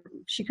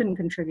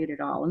contribute at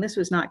all. And this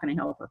was not going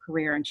to help her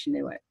career, and she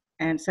knew it.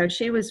 And so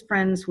she was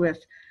friends with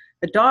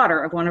the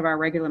daughter of one of our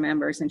regular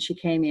members, and she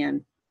came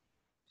in.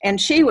 And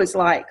she was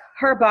like,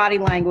 her body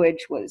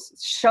language was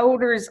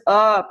shoulders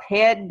up,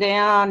 head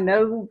down,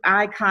 no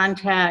eye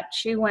contact.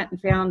 She went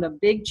and found a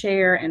big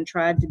chair and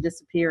tried to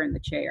disappear in the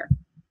chair.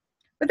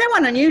 But that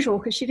wasn't unusual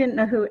because she didn't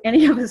know who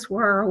any of us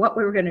were or what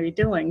we were going to be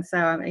doing.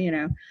 So,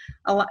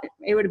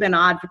 it would have been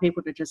odd for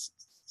people to just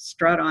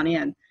strut on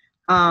in.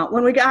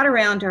 When we got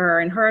around to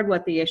her and heard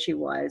what the issue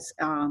was,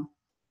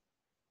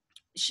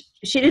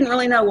 she didn't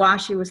really know why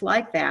she was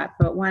like that.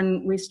 But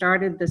when we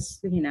started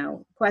this,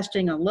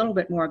 questioning a little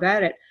bit more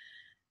about it,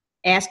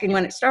 asking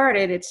when it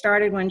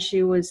started when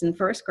she was in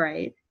first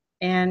grade,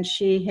 and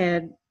she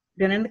had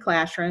been in the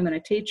classroom and a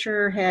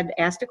teacher had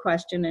asked a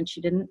question and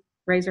she didn't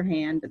raise her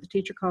hand, but the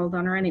teacher called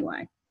on her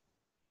anyway.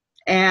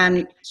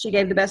 And she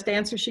gave the best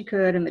answer she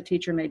could, and the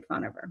teacher made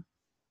fun of her.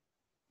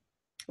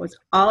 It was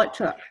all it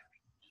took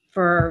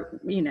for,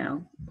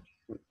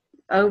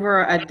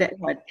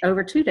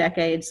 over 2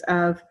 decades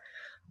of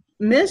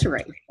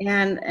misery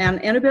and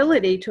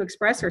inability to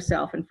express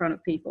herself in front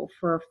of people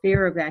for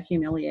fear of that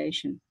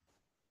humiliation.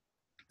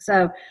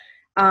 So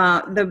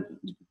the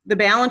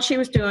balance she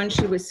was doing,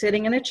 she was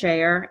sitting in a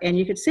chair, and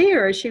you could see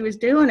her as she was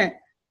doing it.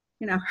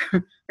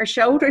 Her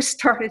shoulders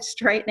started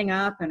straightening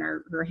up, and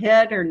her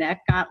head, her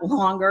neck got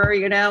longer,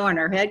 and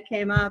her head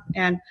came up.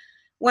 And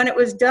when it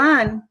was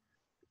done,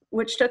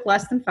 which took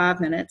less than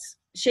 5 minutes,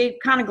 she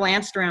kind of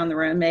glanced around the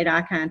room, made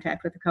eye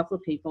contact with a couple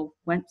of people,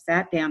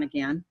 sat down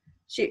again.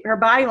 Her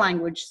body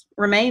language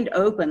remained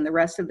open the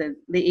rest of the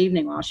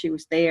evening while she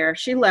was there.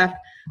 She left.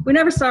 We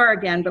never saw her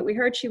again, but we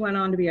heard she went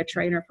on to be a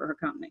trainer for her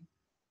company.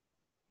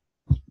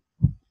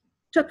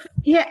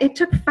 it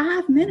took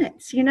 5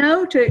 minutes,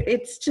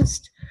 it's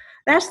just,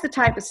 that's the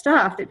type of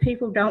stuff that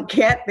people don't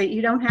get, that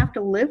you don't have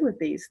to live with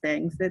these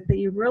things, that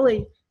you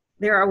really,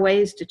 there are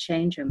ways to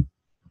change them.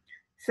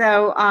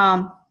 So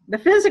the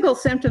physical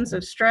symptoms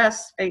of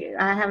stress,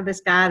 I have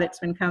this guy that's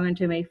been coming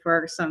to me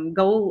for some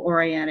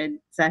goal-oriented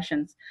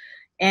sessions,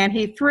 and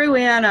he threw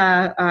in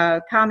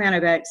a comment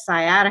about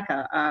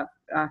sciatica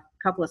a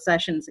couple of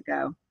sessions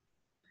ago.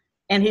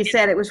 And he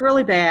said it was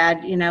really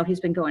bad.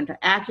 He's been going to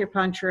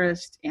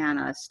acupuncturist and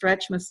a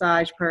stretch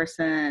massage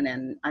person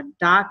and a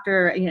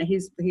doctor.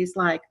 He's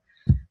like,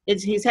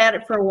 he's had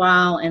it for a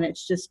while, and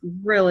it's just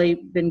really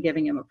been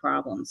giving him a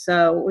problem.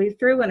 So we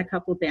threw in a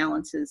couple of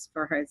balances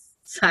for his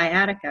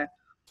sciatica.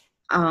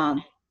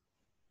 And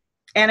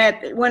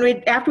after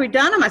we'd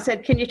done them, I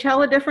said, "Can you tell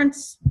the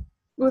difference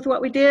with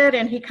what we did?"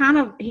 And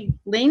he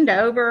leaned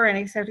over and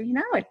he said,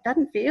 "It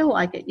doesn't feel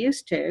like it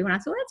used to." And I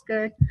said, "Well, that's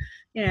good."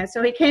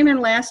 So he came in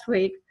last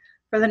week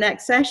for the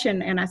next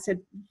session, and I said,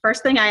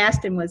 first thing I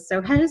asked him was,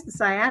 "So how's the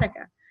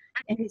sciatica?"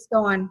 And he's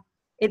going,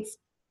 it's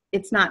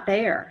not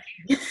there.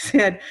 He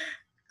said,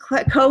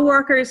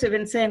 coworkers have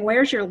been saying,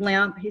 "Where's your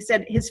limp?" He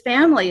said his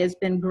family has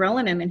been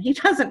grilling him, and he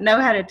doesn't know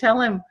how to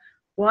tell him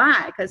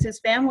why, because his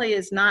family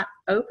is not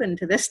open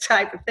to this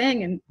type of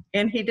thing,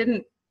 and he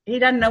doesn't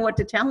know what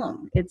to tell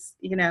him. It's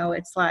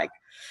like,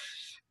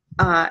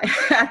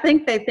 I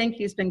think they think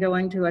he's been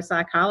going to a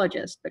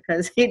psychologist,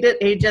 because he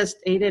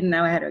didn't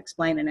know how to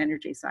explain an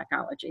energy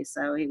psychology.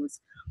 So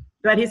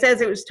but he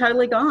says it was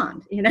totally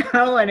gone,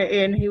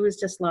 and he was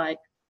just like,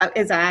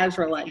 his eyes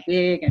were like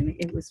big, and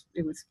it was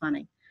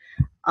funny.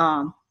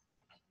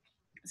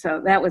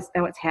 So that was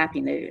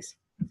happy news.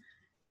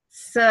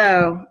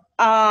 So,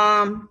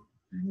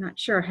 I'm not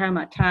sure how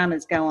my time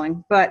is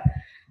going, but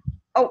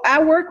I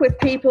work with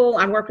people.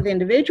 I work with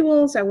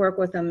individuals. I work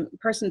with them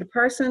person to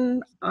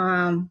person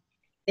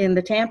in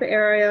the Tampa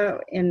area.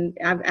 And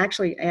I've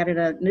actually added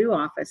a new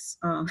office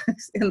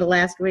in the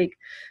last week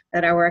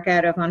that I work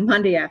out of on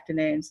Monday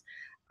afternoons.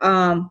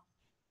 And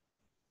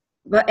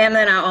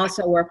then I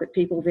also work with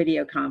people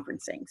video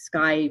conferencing,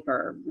 Skype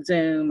or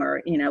Zoom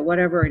or,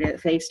 whatever it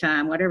is,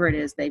 FaceTime, whatever it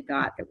is they've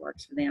got that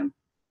works for them.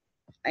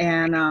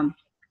 And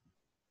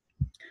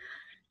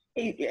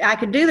I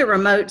could do the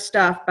remote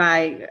stuff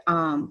by,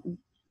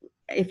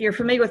 if you're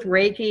familiar with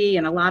Reiki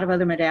and a lot of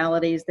other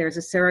modalities, there's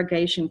a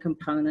surrogation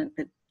component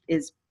that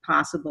is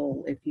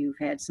possible if you've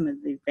had some of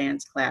the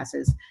advanced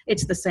classes.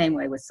 It's the same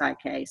way with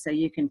Psyche. So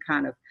you can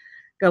kind of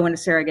go into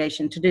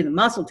surrogation to do the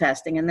muscle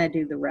testing, and they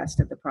do the rest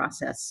of the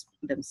process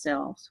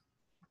themselves.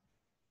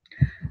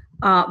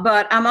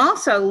 But I'm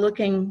also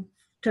looking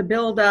to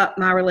build up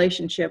my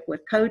relationship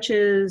with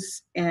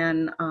coaches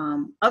and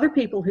other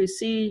people who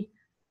see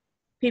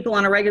people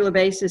on a regular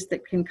basis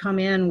that can come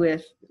in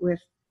with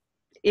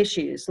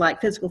issues,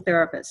 like physical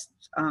therapists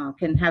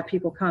can have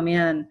people come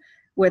in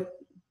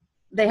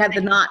they have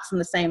the knots in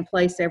the same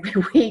place every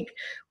week.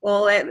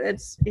 Well,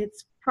 it's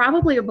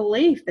probably a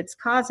belief that's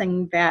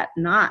causing that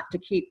knot to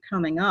keep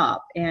coming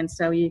up, and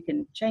so you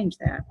can change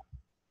that.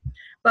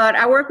 But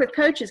I work with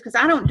coaches because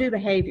I don't do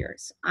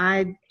behaviors.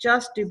 I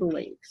just do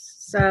beliefs.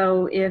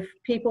 So if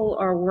people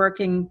are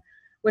working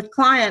with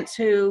clients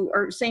who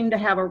seem to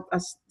have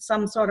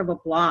some sort of a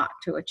block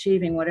to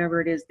achieving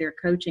whatever it is they're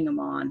coaching them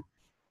on,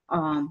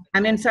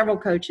 I'm in several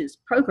coaches'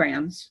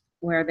 programs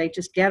where they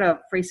just get a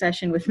free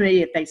session with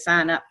me if they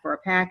sign up for a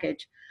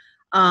package.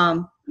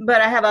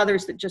 But I have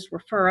others that just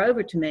refer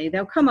over to me.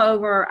 They'll come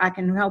over, I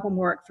can help them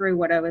work through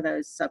whatever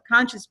those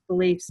subconscious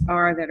beliefs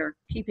are that are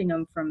keeping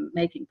them from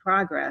making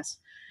progress.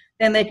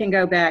 Then they can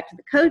go back to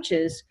the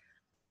coaches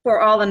for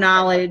all the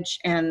knowledge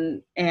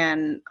and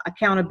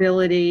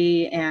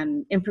accountability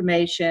and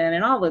information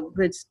and all the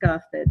good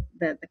stuff that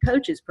the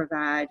coaches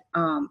provide.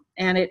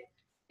 And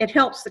it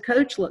helps the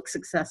coach look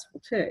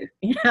successful too,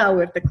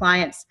 if the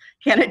clients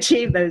can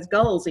achieve those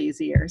goals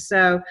easier.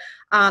 So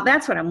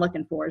that's what I'm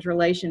looking for, is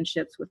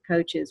relationships with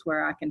coaches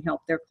where I can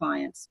help their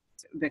clients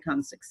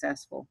become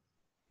successful.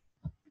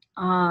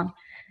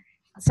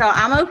 So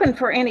I'm open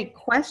for any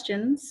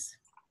questions.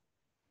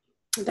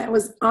 That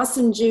was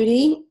awesome,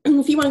 Judy.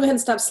 If you want to go ahead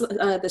and stop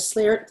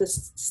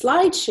the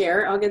slide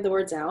share, I'll get the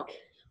words out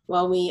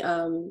while we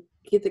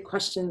get the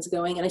questions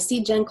going. And I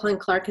see Jen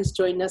Klein-Clark has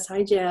joined us.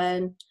 Hi,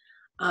 Jen.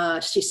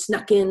 She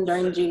snuck in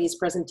during Judy's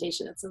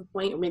presentation at some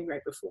point, or maybe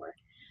right before.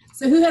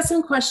 So who has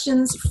some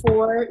questions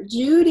for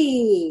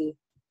Judy?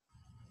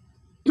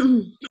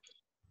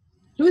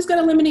 Who's got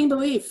a limiting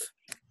belief?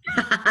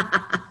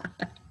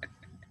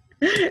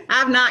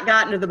 I've not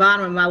gotten to the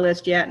bottom of my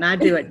list yet, and I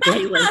do it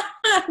daily.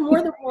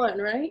 More than one,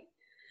 right?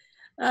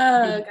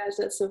 Oh, gosh,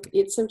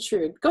 it's so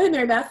true. Go ahead,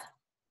 Mary Beth.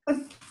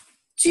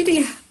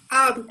 Judy,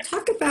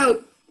 talk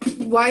about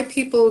why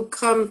people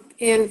come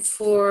in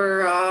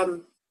for,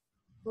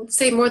 let's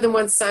say, more than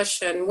one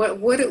session.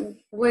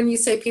 When you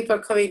say people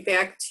are coming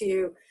back to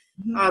you,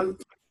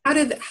 how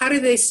do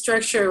they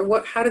structure?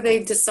 How do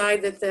they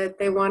decide that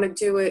they want to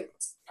do it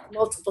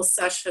multiple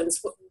sessions?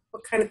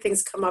 What kind of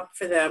things come up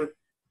for them?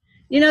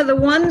 The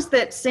ones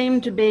that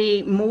seem to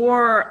be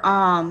more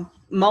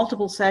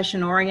multiple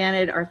session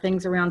oriented are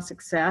things around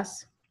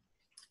success.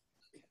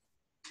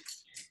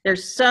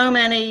 There's so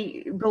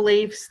many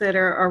beliefs that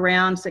are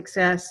around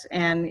success,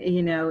 and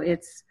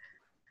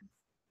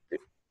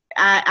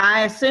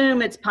I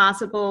assume it's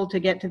possible to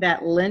get to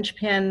that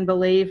linchpin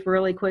belief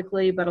really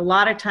quickly, but a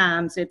lot of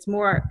times it's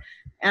more,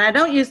 and I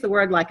don't use the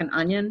word like an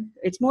onion,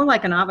 it's more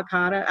like an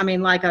avocado,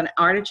 like an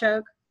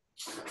artichoke.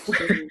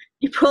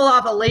 You pull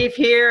off a leaf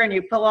here and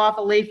you pull off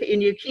a leaf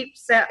and you keep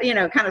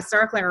kind of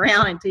circling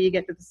around until you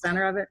get to the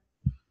center of it.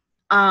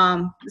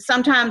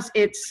 Sometimes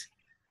it's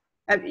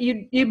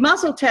you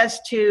muscle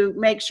test to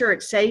make sure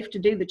it's safe to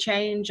do the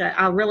change.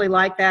 I really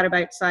like that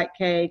about Psych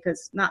K,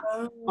 because not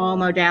all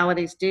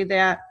modalities do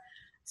that.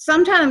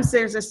 Sometimes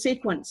there's a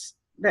sequence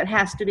that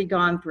has to be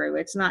gone through.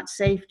 It's not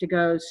safe to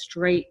go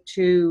straight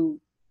to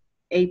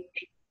a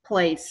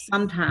place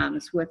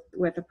sometimes with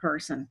a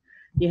person.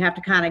 You have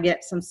to kind of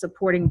get some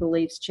supporting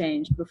beliefs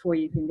changed before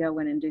you can go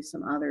in and do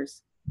some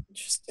others.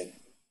 Interesting.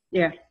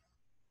 Yeah.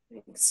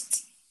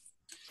 Thanks.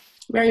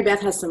 Mary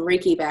Beth has some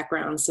Reiki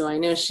background, so I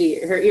know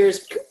her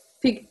ears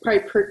probably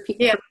perk.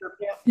 Yeah.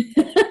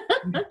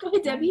 Go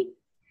ahead, Debbie.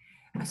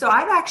 So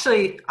I'm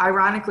actually,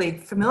 ironically,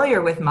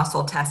 familiar with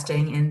muscle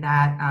testing in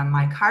that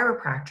my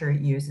chiropractor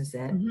uses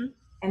it. Mm-hmm.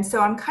 And so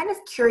I'm kind of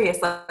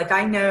curious, like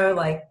I know,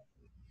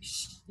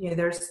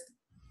 there's,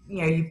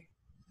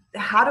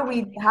 how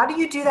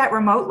do you do that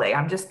remotely?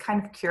 I'm just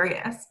kind of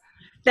curious.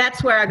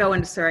 That's where I go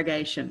into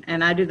surrogation,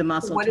 and I do the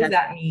muscle What test. does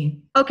that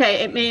mean?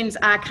 Okay, it means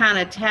I kind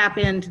of tap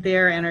into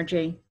their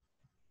energy.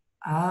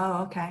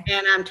 Oh, okay.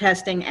 And I'm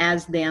testing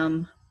as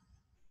them.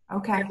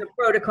 Okay. There's a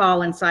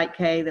protocol in Psych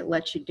K that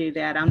lets you do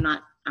that. I'm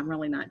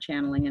really not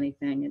channeling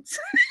anything. It's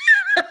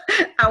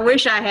I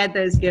wish I had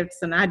those gifts,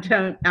 and I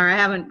don't, or I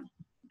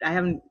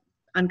haven't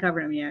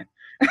uncovered them yet.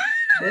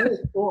 Very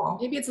cool.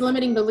 Maybe it's a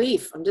limiting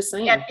belief. I'm just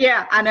saying.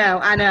 Yeah, I know.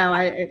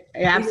 I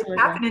absolutely. You're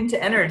tapping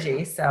into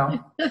energy,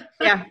 so.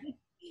 Yeah.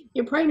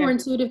 You're probably more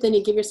intuitive than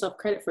you give yourself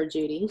credit for,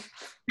 Judy.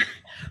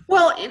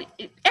 Well,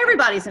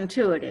 everybody's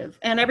intuitive,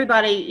 and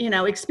everybody,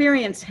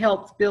 experience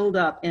helps build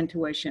up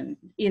intuition.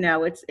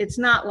 It's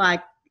not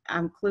like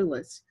I'm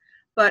clueless,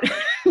 but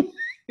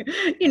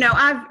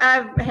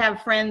I've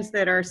have friends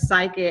that are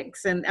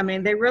psychics, and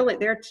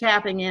they're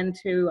tapping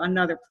into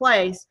another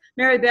place.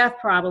 Mary Beth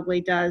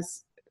probably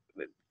does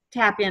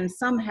tap in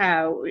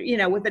somehow,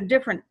 with a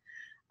different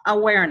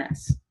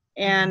awareness,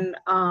 and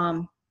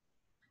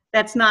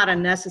that's not a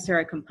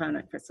necessary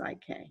component for Psych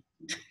K.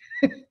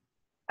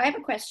 I have a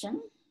question.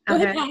 Go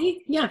Okay. ahead,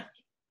 Patty. Yeah.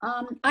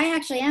 I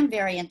actually am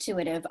very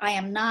intuitive. I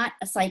am not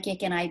a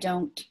psychic, and I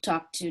don't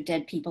talk to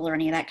dead people or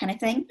any of that kind of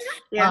thing.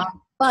 Yeah.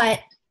 But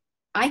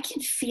I can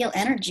feel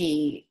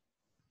energy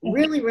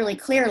really, really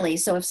clearly.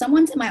 So if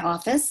someone's in my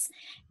office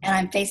and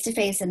I'm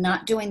face-to-face and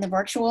not doing the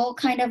virtual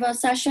kind of a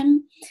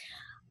session,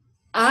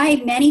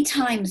 I many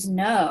times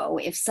know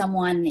if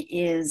someone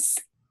is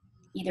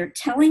either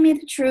telling me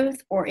the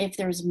truth or if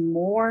there's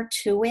more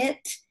to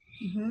it.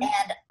 Mm-hmm.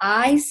 And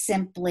I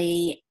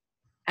simply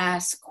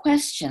ask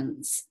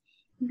questions,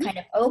 kind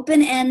of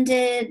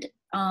open-ended,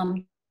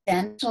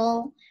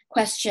 gentle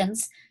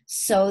questions,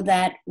 so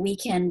that we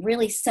can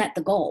really set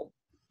the goal.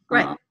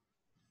 Right.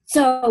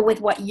 So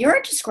with what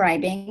you're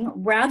describing,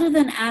 rather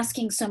than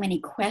asking so many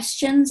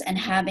questions and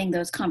having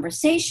those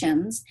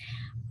conversations,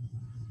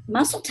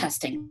 muscle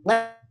testing.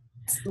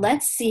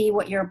 Let's see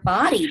what your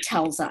body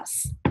tells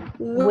us.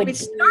 We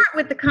start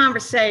with the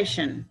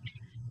conversation,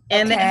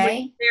 and then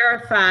we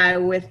verify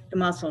with the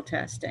muscle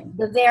testing.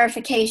 The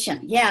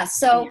verification. Yeah.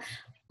 So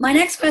my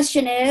next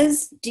question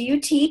is, do you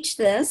teach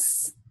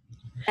this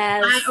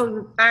as...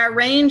 I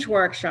arrange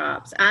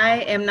workshops. I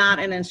am not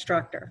an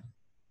instructor.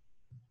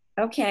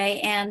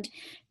 Okay. And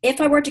if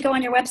I were to go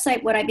on your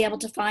website, would I be able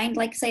to find,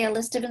 like, say, a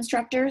list of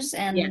instructors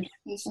and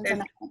patients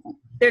and that kind of thing?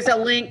 There's a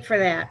link for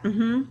that.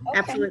 Mm-hmm. Okay.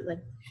 Absolutely.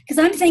 Because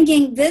I'm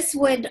thinking this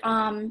would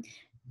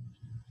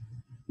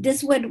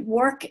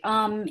work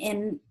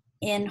in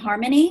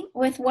harmony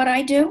with what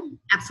I do.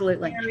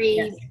 Absolutely.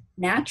 Very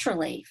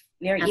naturally,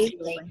 very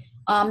Absolutely.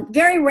 easily.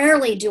 Very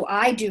rarely do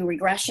I do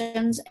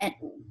regressions, and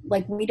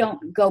we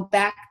don't go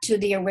back to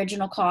the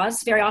original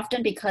cause very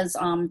often, because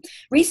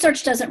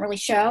research doesn't really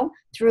show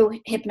through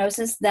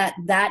hypnosis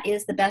that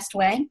is the best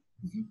way.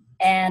 Mm-hmm.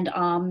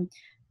 And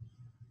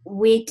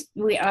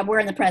we're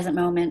in the present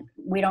moment.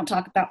 We don't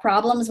talk about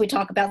problems. We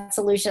talk about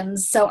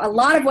solutions. So a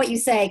lot of what you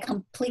say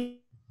completely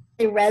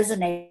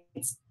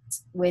resonates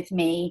with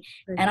me,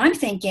 and I'm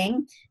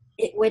thinking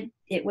it would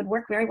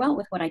work very well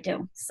with what I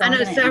do. So I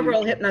know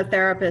several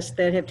hypnotherapists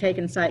that have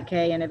taken Psych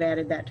K and have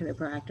added that to their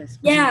practice.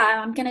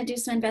 Yeah, I'm going to do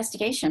some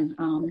investigation.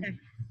 Okay.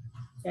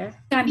 Yeah.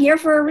 I'm here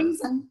for a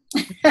reason.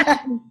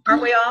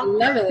 Aren't we all? I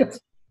love it.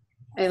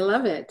 I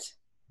love it.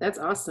 That's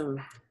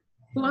awesome.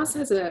 Who else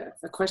has a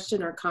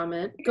question or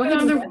comment? Go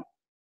ahead.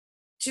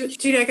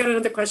 Judy, I got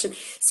another question.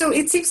 So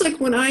it seems like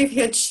when I've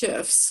had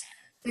shifts,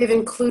 they've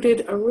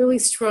included a really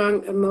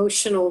strong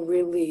emotional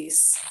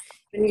release.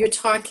 And you're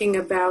talking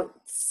about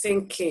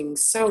thinking.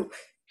 So,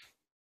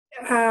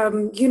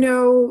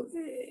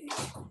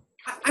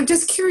 I'm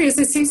just curious.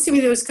 It seems to me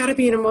there's got to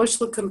be an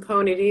emotional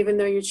component, even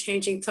though you're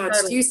changing thoughts.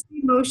 Totally. Do you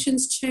see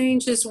emotions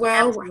change as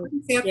well? Absolutely. How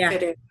does that Yeah.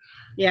 fit in?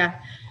 Yeah.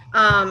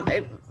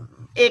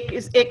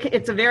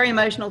 It's a very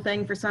emotional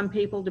thing for some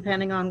people,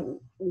 depending on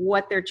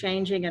what they're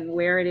changing and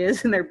where it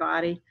is in their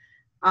body,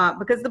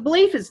 because the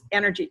belief is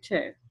energy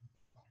too.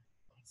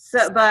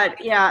 So,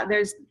 but yeah,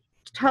 there's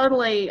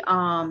totally,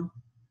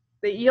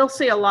 you'll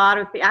see a lot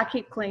of, I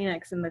keep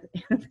Kleenex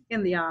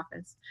in the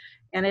office,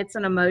 and it's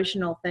an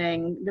emotional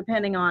thing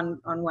depending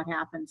on what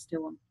happens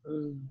to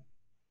them.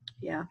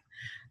 Yeah.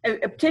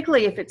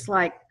 Particularly if it's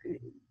like,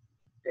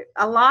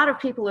 a lot of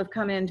people have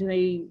come into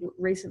me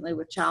recently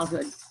with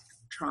childhood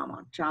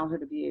trauma,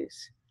 childhood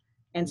abuse.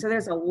 And so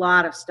there's a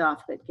lot of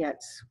stuff that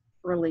gets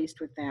released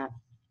with that.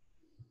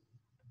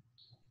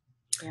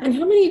 Yeah. And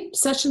how many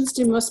sessions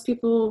do most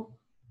people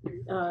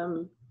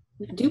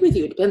do with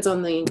you? It depends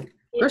on the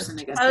person,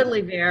 I guess. It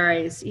totally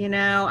varies. You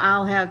know,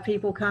 I'll have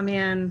people come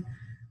in.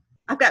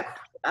 I've got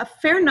a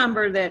fair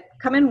number that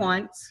come in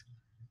once,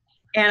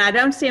 and I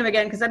don't see them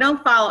again because I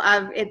don't follow.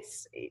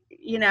 It's,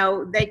 you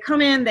know, they come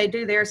in, they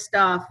do their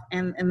stuff,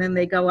 and then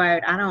they go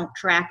out. I don't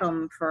track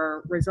them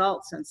for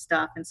results and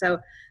stuff. And so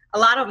a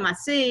lot of them I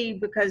see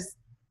because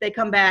they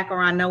come back, or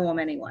I know them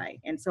anyway.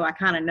 And so I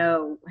kind of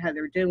know how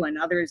they're doing.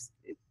 Others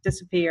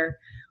disappear.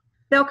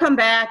 They'll come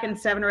back in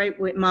 7 or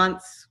 8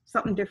 months,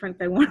 something different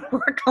they want to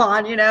work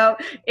on, you know.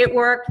 It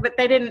worked, but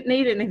they didn't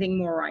need anything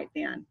more right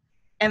then.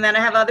 And then I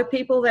have other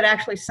people that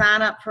actually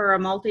sign up for a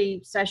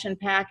multi-session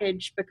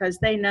package because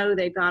they know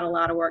they've got a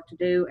lot of work to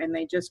do, and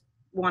they just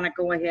want to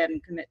go ahead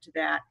and commit to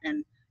that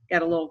and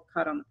get a little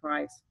cut on the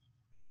price.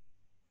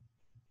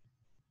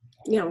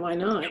 Yeah, why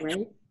not,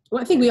 right?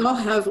 Well, I think we all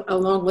have a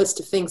long list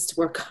of things to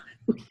work on.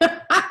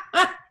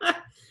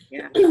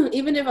 Yeah.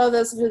 Even if all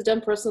those who've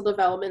done personal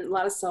development, a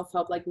lot of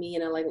self-help like me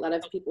and like a lot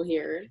of people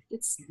here,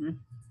 it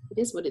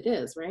is what it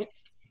is, right?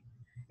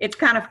 It's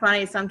kind of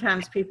funny.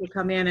 Sometimes people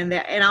come in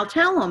and I'll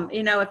tell them,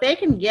 you know, if they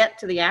can get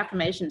to the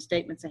affirmation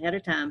statements ahead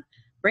of time,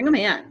 bring them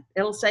in.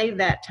 It'll save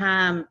that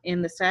time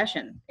in the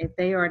session if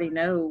they already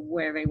know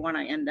where they want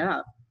to end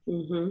up.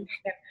 Mm-hmm.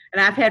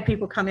 And I've had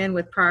people come in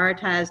with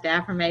prioritized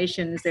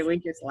affirmations that we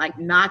just like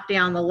knock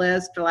down the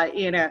list, like,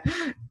 you know.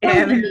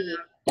 And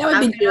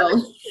that would be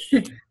cool.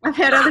 I've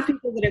had other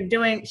people that are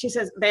doing, she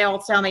says, they all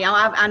tell me, oh,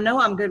 I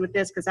know I'm good with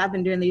this because I've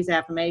been doing these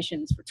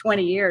affirmations for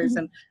 20 years.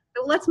 And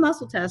so let's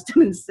muscle test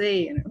them and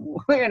see. And,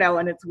 you know,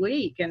 and it's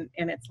weak. And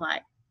it's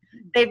like,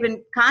 they've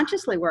been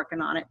consciously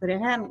working on it, but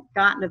it hadn't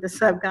gotten to the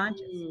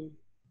subconscious.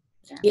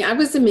 Yeah, I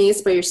was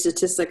amazed by your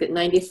statistic at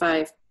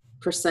 95%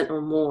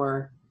 or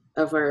more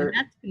of our and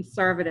that's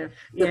conservative.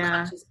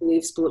 subconscious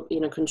beliefs, you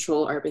know,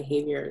 control our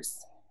behaviors.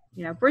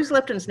 Yeah, Bruce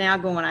Lipton's now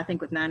going, I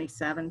think, with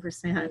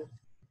 97%.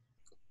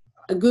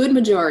 A good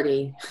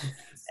majority.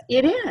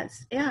 It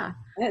is, yeah.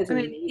 That is I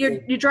mean,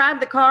 amazing. you drive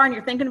the car and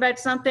you're thinking about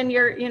something,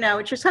 you know,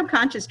 it's your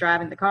subconscious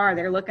driving the car.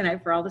 They're looking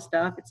out for all the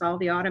stuff. It's all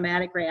the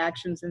automatic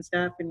reactions and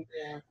stuff. And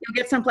you'll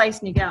get someplace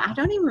and you go, I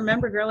don't even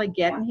remember really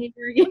getting here,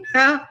 you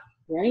know?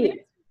 Right.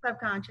 It's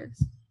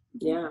subconscious.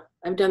 Yeah.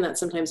 I've done that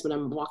sometimes when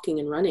I'm walking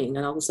and running,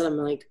 and all of a sudden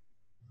I'm like,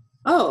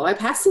 oh, I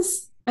passed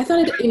this? I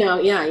thought you know,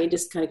 yeah, you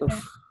just kind of go,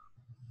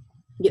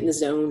 get in the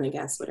zone, I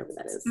guess, whatever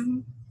that is.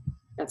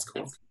 That's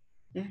cool.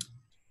 Yeah.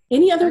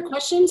 Any other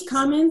questions,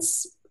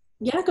 comments?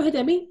 Yeah, go ahead,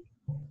 Debbie.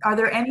 Are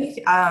there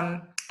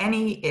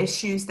any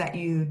issues that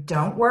you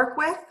don't work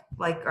with?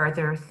 Like, are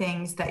there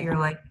things that you're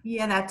like,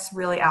 yeah, that's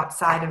really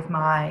outside of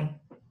my...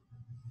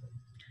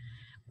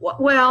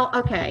 Well,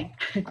 okay.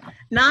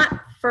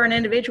 Not for an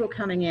individual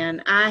coming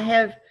in. I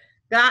have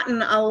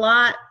gotten a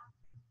lot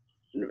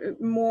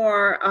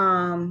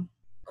more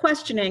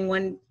questioning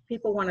when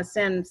people want to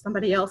send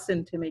somebody else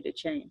into me to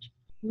change.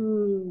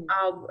 You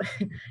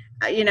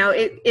know,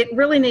 it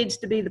really needs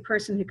to be the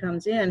person who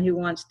comes in who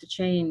wants to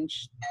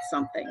change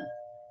something.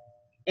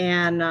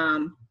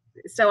 And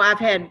so I've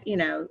had, you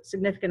know,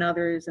 significant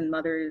others and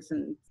mothers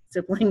and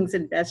siblings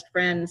and best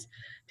friends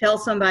tell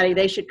somebody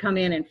they should come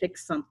in and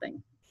fix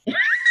something.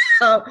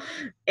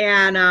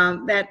 And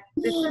that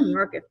it doesn't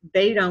work if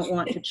they don't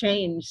want to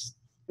change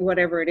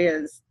whatever it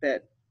is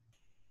that,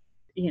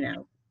 you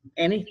know,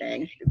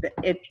 anything,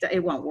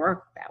 it won't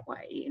work that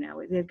way. You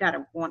know, they've got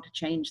to want to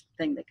change the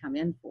thing they come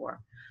in for.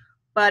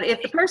 But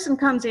if the person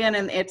comes in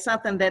and it's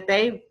something that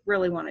they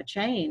really want to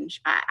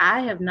change,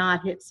 I have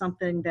not hit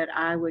something that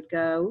I would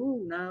go,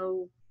 ooh,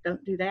 no,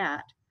 don't do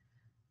that.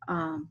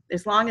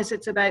 As long as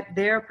it's about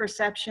their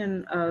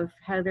perception of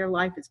how their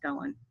life is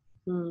going,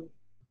 you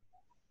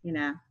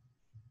know.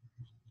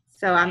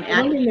 So I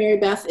wonder, Mary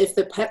Beth, if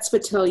the pets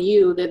would tell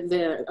you that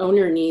the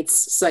owner needs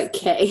Psych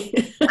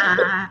K.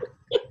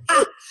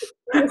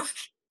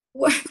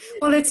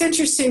 Well, it's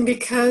interesting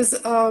because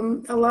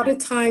a lot of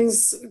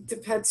times the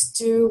pets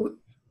do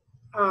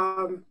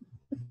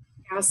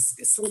ask,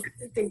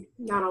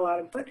 not a lot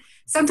of, but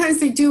sometimes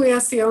they do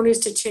ask the owners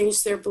to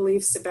change their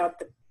beliefs about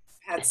the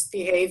pet's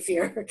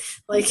behavior.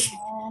 Like,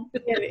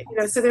 you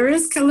know, so there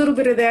is a little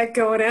bit of that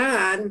going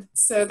on.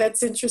 So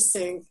that's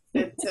interesting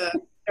that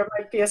there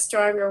might be a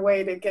stronger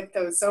way to get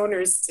those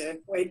owners to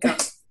wake up.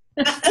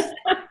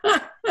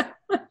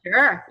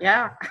 Sure,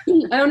 yeah.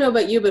 I don't know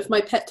about you, but if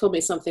my pet told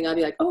me something, I'd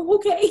be like, oh,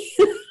 okay.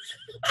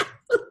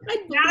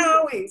 Not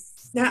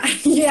always.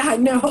 Yeah,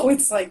 no,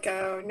 it's like,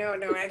 oh, no,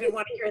 I didn't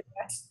want to hear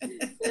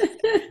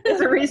that.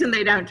 There's a reason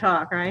they don't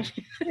talk, right?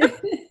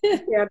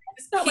 Yeah,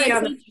 It's not pee what I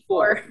on the paid you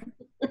for.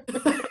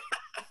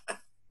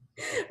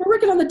 We're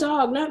working on the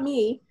dog, not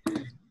me.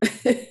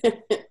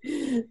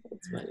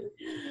 That's funny.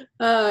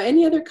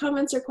 Any other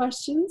comments or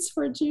questions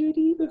for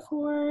Judy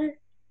before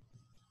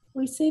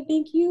we say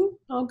thank you?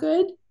 All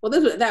good? Well,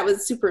 that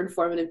was super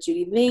informative,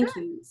 Judy. Thank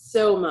you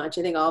so much.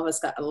 I think all of us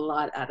got a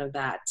lot out of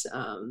that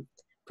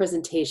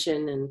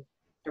presentation and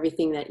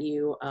everything that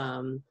you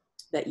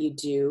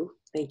do.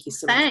 Thank you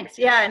so much. Thanks.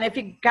 Yeah, and if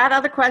you got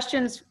other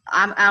questions,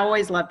 I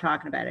always love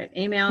talking about it.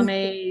 Email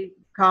me,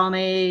 call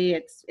me.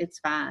 It's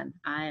fine.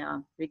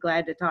 I'll be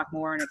glad to talk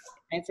more and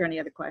answer any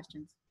other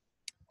questions.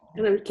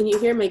 And can you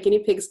hear my guinea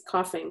pigs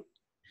coughing?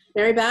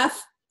 Mary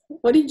Beth,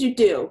 what did you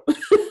do?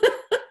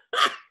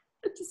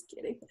 Just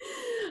kidding.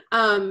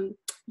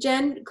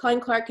 Jen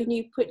Klein-Clark, can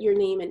you put your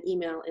name and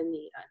email in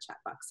the chat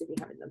box if you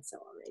haven't done so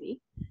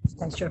already?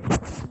 Sure.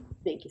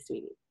 Thank you,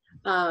 sweetie.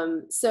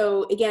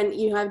 So again,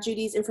 you have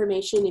Judy's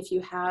information if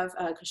you have,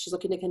 because she's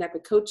looking to connect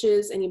with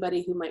coaches,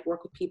 anybody who might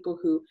work with people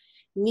who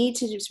need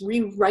to just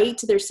rewrite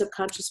their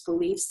subconscious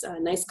beliefs. A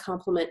nice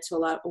compliment to a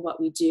lot of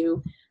what we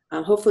do.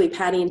 Hopefully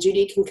Patty and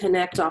Judy can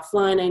connect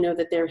offline. I know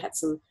that they had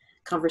some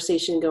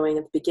conversation going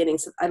at the beginning.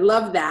 So I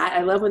love that.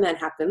 I love when that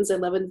happens. I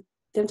love when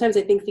sometimes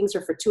I think things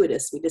are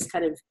fortuitous. We just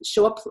kind of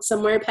show up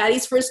somewhere,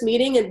 Patty's first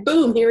meeting, and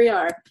boom, here we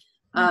are.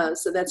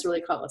 So that's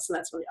really cool. So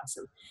that's really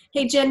awesome.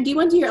 Hey, Jen, do you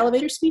want to do your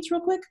elevator speech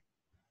real quick?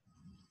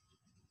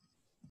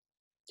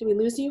 Did we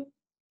lose you?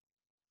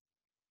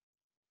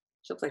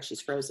 She looks like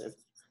she's frozen.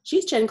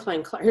 She's Jen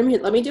Klein-Clark. Let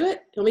me do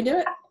it. Let me do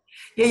it.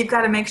 Yeah, you've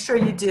got to make sure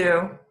you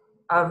do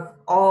of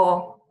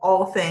all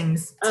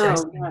things. Oh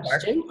gosh,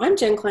 I'm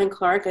Jen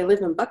Klein-Clark. I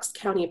live in Bucks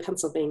County,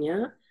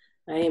 Pennsylvania.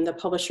 I am the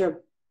publisher of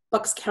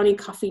Bucks County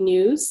Coffee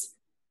News,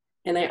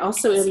 and I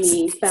also am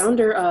the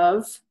founder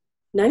of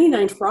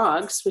 99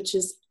 Frogs, which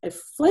is a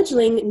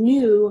fledgling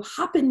new,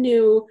 hoppin'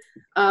 new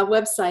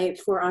website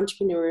for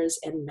entrepreneurs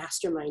and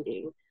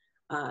masterminding.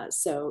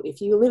 So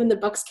if you live in the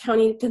Bucks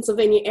County,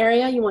 Pennsylvania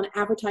area, you want to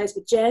advertise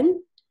with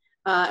Jen,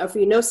 or if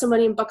you know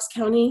somebody in Bucks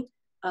County,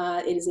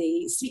 it is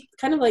a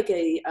kind of like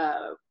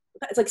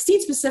it's like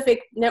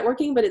seat-specific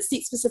networking, but it's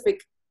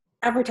seat-specific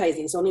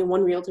advertising. So only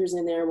one realtor's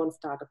in there, one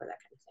photographer, that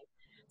kind of thing.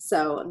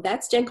 So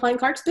that's Jen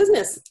Klein-Clark's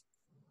business.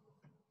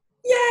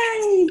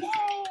 Yay!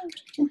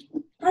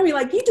 Probably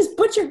like, you just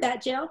butchered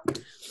that, Jill.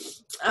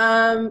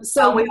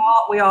 So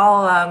we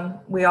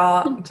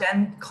all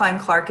Jen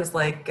Klein-Clark is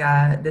like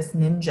this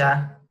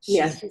ninja.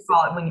 Yes.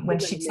 When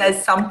she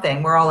says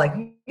something, we're all like,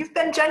 you've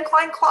been Jen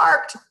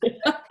Klein-Clarked.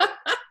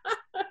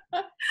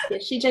 Yeah,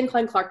 she Jen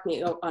Klein-Clarked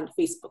me on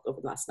Facebook over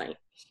last night.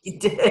 She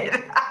did.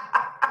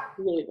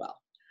 Really well.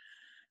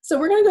 So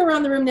we're going to go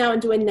around the room now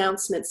and do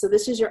announcements. So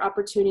this is your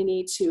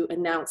opportunity to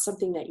announce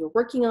something that you're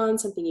working on,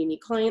 something you need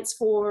clients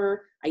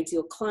for,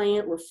 ideal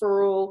client,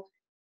 referral,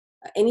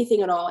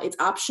 anything at all. It's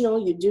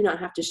optional. You do not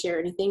have to share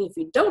anything if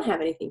you don't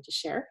have anything to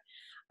share.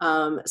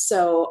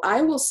 So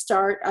I will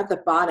start at the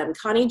bottom.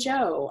 Connie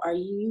Jo,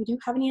 do you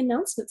have any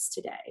announcements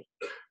today?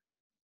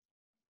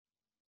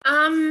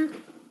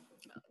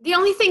 The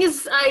only thing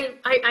is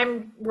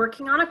I'm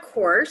working on a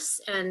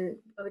course, and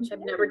which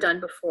I've never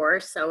done before,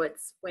 so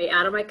it's way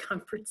out of my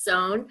comfort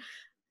zone.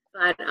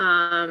 But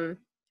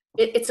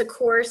it's a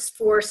course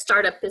for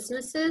startup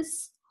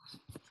businesses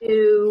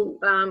to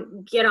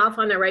get off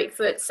on the right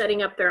foot,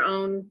 setting up their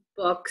own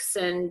books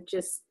and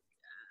just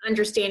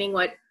understanding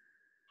what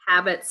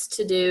habits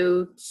to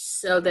do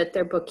so that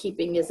their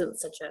bookkeeping isn't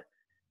such a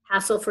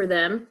hassle for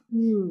them.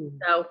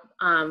 So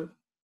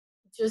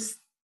just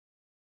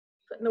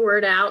putting the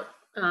word out.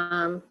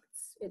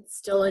 It's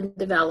still in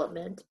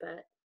development,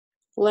 but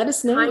let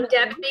us know. Time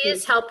Deputy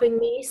is helping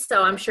me,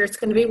 so I'm sure it's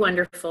going to be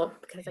wonderful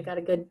because I got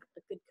a good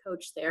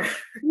coach there.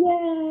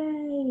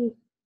 Yay!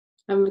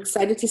 I'm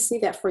excited to see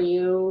that for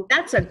you.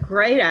 That's a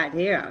great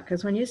idea,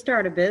 because when you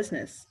start a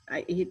business,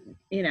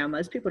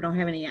 most people don't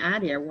have any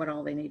idea what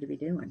all they need to be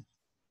doing.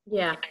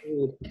 Yeah,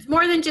 it's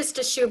more than just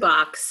a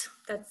shoebox.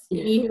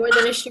 You need more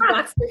than a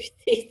shoebox for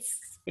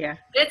receipts. Yeah,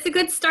 it's a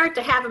good start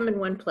to have them in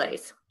one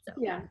place. So.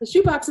 Yeah, the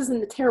shoebox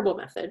isn't a terrible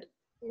method.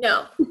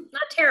 No,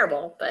 not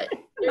terrible, but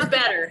there's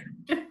better.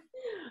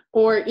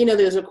 Or,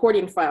 there's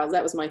accordion files.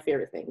 That was my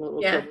favorite thing.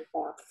 Yeah.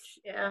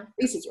 Yeah. At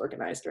least it's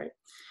organized, right?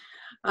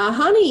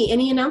 Honey,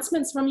 any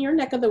announcements from your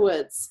neck of the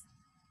woods?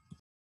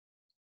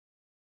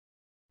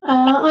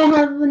 I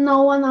have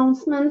no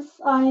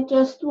announcements. I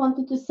just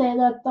wanted to say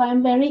that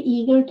I'm very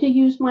eager to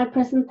use my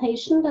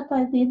presentation that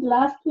I did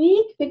last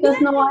week, because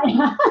now I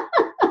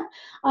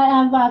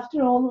have,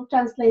 after all,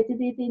 translated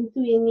it into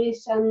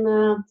English,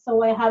 and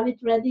so I have it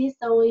ready.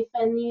 So if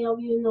any of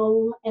you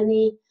know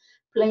any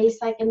place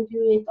I can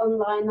do it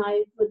online,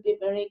 I would be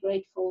very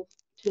grateful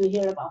to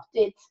hear about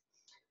it.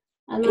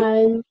 And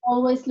I'm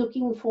always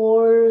looking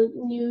for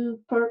new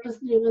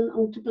purpose-driven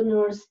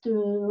entrepreneurs to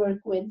work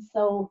with.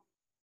 So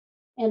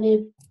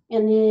any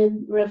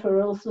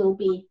referrals will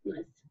be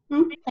nice.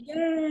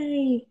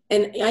 Yay!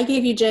 And I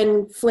gave you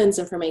Jen Flynn's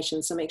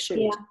information, so make sure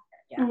you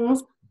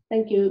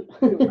Thank you.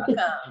 You're welcome.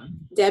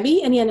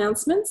 Debbie, any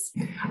announcements?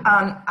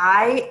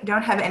 I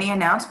don't have any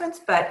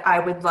announcements, but I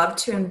would love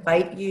to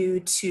invite you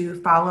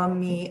to follow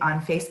me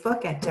on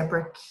Facebook at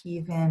Deborah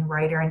Keevan,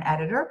 writer and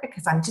editor,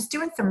 because I'm just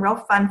doing some real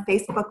fun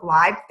Facebook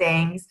Live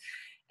things,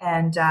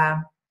 and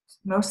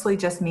mostly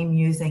just me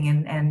musing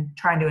and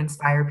trying to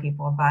inspire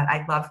people. But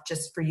I'd love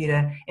just for you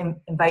to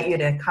invite you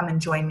to come and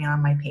join me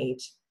on my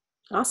page.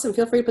 Awesome.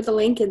 Feel free to put the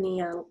link in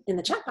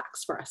the chat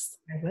box for us.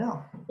 I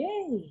will.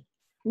 Yay.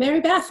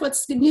 Mary Beth,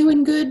 what's new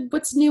and good?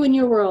 What's new in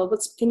your world? What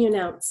can you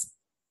announce?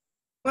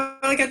 Well,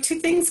 I got two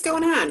things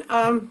going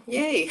on.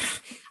 Yay.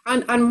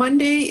 On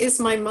Monday is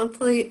my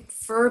monthly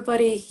Fur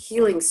Buddy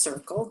Healing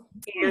Circle.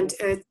 And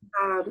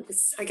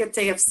I get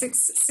to have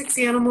six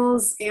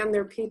animals and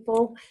their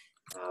people.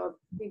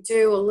 We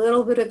do a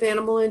little bit of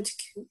animal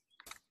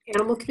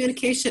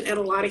communication and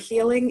a lot of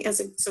healing.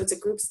 So it's a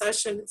group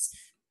session. It's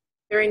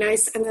very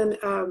nice. And then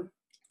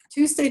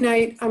Tuesday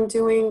night, I'm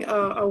doing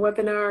a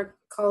webinar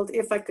called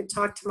If I Could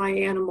Talk to My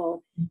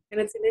Animal.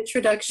 And it's an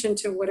introduction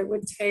to what it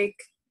would take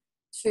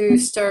to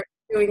start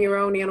doing your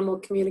own animal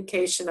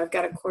communication. I've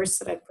got a course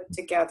that I put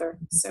together.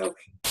 So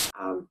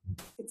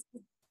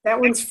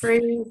that one's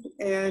free.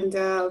 And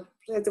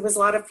it was a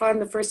lot of fun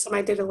the first time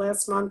I did it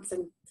last month.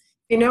 And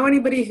if you know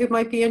anybody who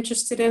might be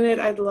interested in it,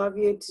 I'd love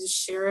you to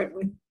share it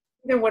with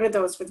either one of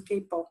those with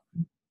people.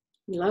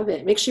 Love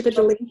it. Make sure you put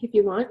the link if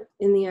you want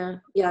in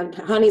the,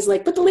 Honey's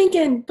like, put the link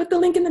in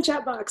the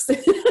chat box.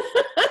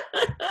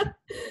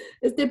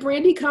 Did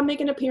Brandy come make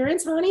an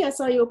appearance, Honey? I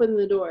saw you open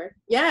the door.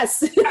 Yes.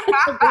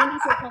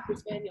 Brandy's a Cocker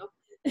Spaniel.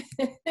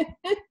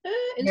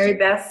 Mary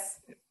Beth.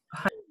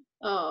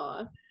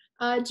 Oh,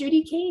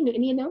 Judy Kane,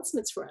 any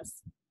announcements for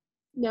us?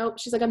 No,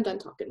 she's like, I'm done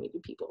talking with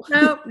you people.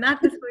 Nope,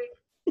 not this week.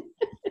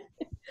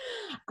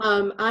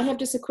 I have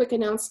just a quick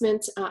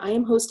announcement. I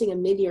am hosting a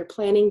mid-year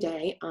planning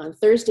day on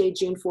Thursday,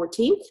 June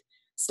 14th,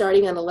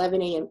 starting at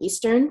 11 a.m.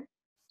 Eastern.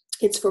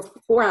 It's for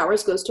 4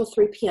 hours, goes till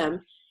 3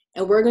 p.m.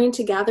 And we're going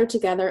to gather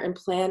together and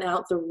plan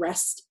out the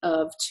rest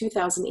of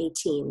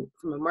 2018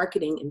 from a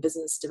marketing and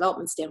business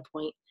development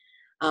standpoint.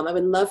 I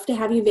would love to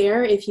have you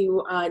there if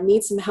you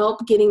need some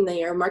help getting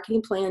your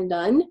marketing plan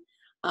done.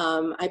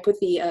 I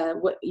put the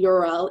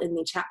URL in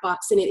the chat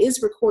box, and it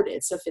is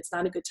recorded. So if it's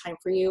not a good time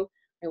for you,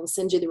 I will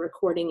send you the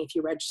recording if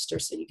you register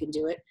so you can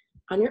do it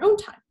on your own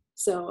time.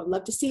 So I'd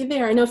love to see you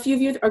there. I know a few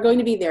of you are going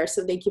to be there,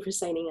 so thank you for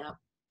signing up.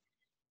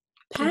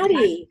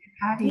 Patty,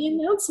 the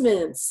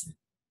announcements.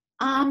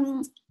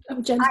 I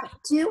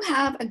do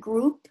have a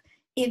group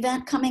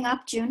event coming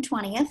up June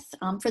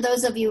 20th. For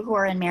those of you who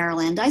are in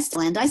Maryland, I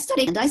studied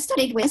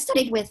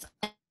with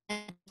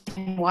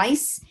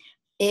Weiss.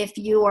 If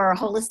you are a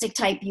holistic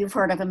type, you've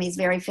heard of him. He's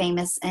very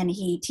famous, and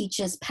he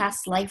teaches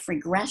past life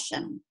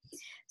regression.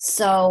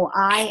 So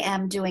I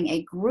am doing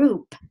a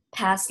group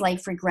past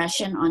life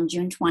regression on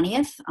June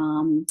 20th.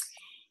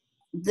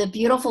 The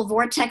beautiful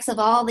vortex of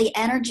all the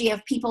energy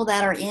of people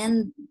that are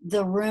in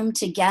the room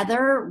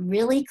together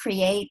really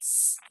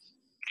creates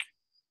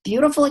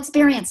beautiful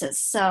experiences.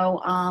 So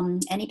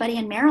anybody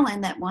in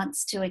Maryland that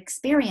wants to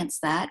experience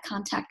that,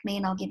 contact me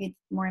and I'll give you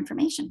more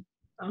information.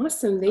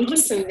 Awesome. Thank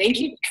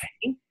you.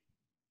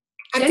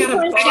 I've got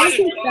a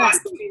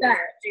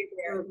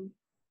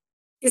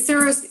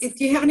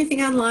do you have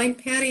anything online,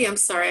 Patty? I'm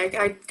sorry.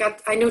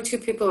 I know two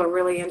people are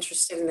really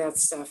interested in that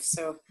stuff.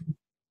 So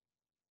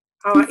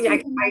I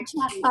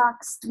chat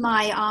boxed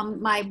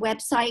my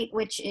website,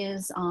 which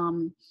is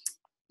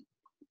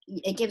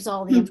it gives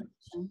all the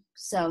information.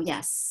 So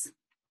yes,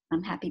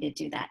 I'm happy to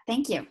do that.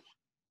 Thank you.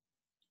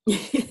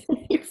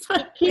 You're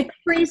fine. Keep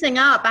freezing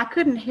up. I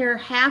couldn't hear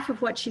half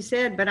of what she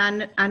said, but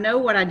I know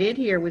what I did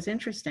hear was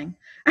interesting.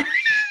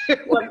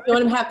 Well, you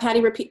want to have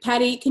Patty repeat?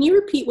 Patty, can you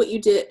repeat what you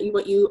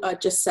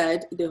just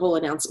said, the whole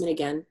announcement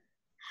again?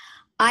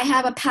 I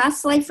have a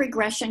past life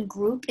regression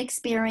group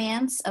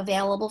experience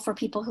available for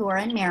people who are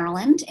in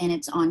Maryland, and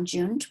it's on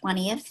June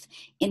 20th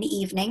in the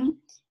evening.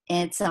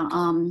 It's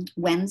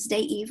Wednesday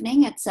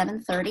evening at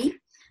 7:30.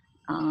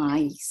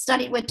 I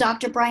studied with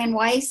Dr. Brian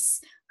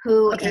Weiss,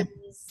 who is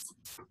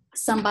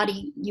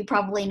somebody you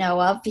probably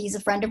know of. He's a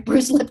friend of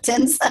Bruce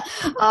Lipton's.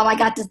 I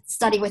got to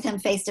study with him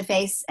face to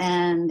face,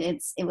 and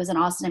it was an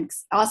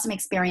awesome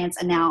experience.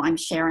 And now I'm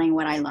sharing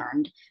what I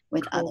learned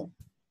with others.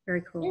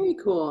 Very cool. Very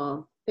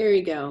cool. There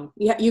you go.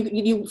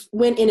 You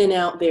went in and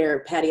out there,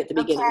 Patty, at the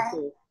beginning. Okay.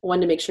 So I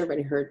wanted to make sure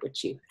everybody heard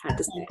what you had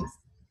to say.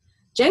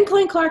 Jen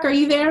Klein Clark, are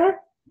you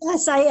there?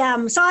 Yes, I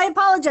am. So I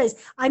apologize.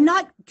 I'm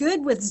not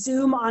good with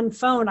Zoom on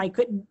phone. I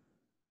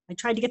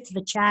tried to get to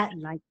the chat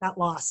and I got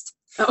lost.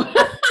 Oh.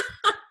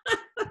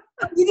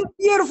 You did a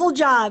beautiful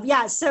job.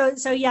 Yeah. So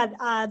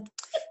yeah.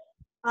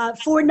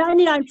 For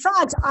 99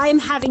 Frogs, I'm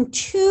having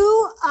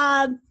two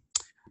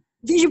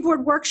Vision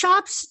Board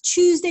workshops,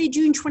 Tuesday,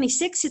 June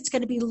 26th. It's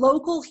going to be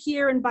local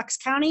here in Bucks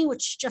County,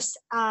 which is just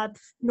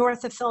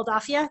north of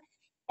Philadelphia.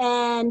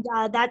 And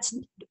that's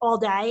all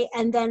day.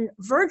 And then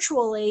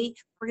virtually,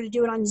 we're going to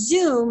do it on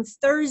Zoom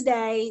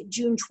Thursday,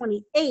 June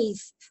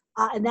 28th.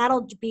 And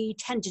that'll be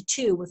 10 to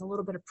 2 with a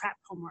little bit of prep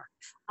homework.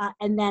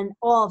 And then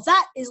all of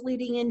that is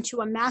leading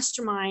into a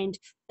mastermind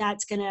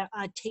that's going to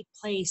take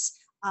place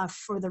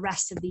for the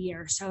rest of the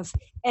year. So if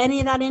any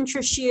of that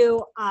interests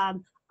you,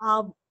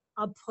 I'll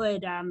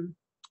put, I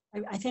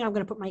think I'm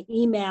going to put my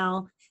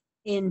email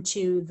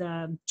into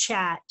the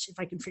chat if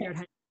I can figure out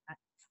how to do that.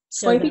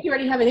 So I think you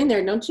already have it in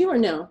there, don't you, or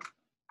no?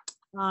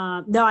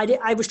 No, I did.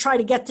 I was trying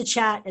to get the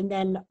chat, and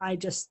then I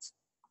got.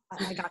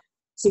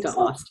 You got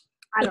lost.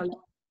 I don't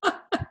know.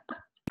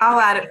 I'll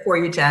add it for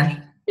you,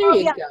 Jen. There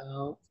you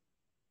go.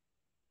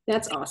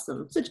 That's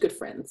awesome. Such good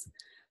friends.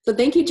 So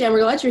thank you, Jen.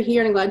 We're glad you're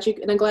here, and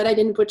I'm glad I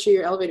didn't butcher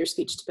your elevator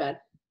speech to bed.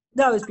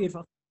 That was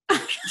beautiful.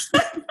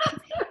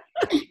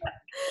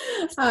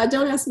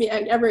 Don't ask me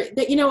ever.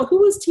 You know,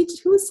 who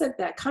said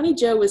that? Connie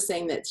Jo was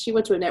saying that she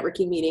went to a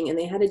networking meeting and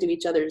they had to do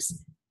each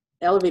other's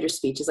elevator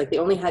speeches. Like they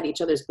only had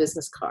each other's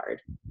business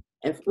card.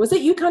 And was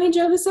it you, Connie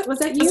Jo? Was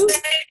that you?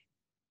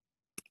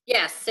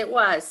 Yes, it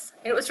was.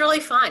 It was really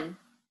fun.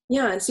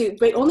 Yeah, and so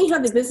they only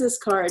had the business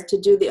card to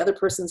do the other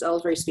person's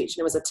elevator speech.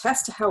 And it was a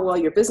test to how well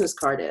your business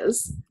card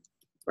is,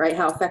 right?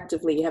 How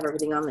effectively you have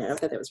everything on there. I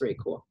thought that was very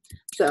cool.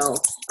 So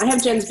I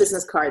have Jen's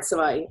business card,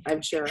 so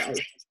I'm sure I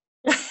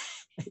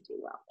do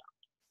well.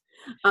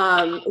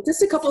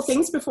 Just a couple of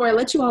things before I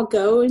let you all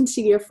go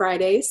into your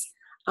Fridays.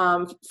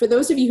 For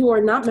those of you who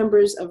are not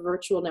members of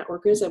Virtual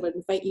Networkers, I would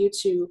invite you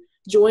to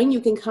join.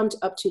 You can come to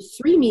up to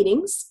 3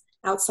 meetings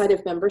outside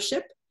of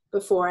membership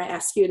before I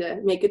ask you to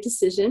make a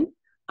decision.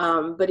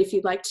 But if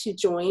you'd like to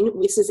join,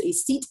 this is a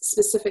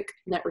seat-specific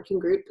networking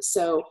group,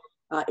 so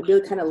it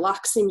really kind of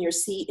locks in your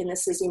seat, and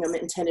this is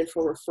intended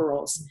for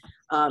referrals.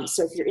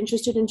 So if you're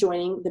interested in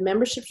joining, the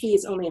membership fee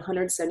is only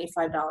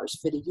 $175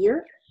 for the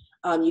year.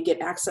 You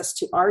get access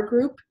to our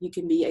group. You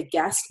can be a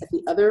guest at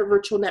the other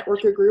Virtual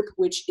Networker group,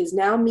 which is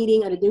now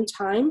meeting at a new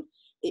time.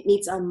 It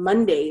meets on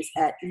Mondays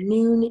at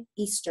noon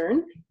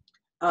Eastern.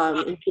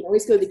 You can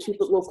always go to the Keep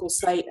It Local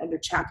site under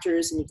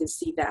chapters, and you can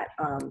see that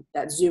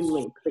that Zoom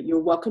link. But you're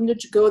welcome to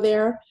go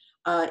there.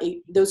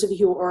 Those of you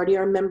who already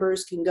are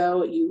members can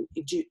go.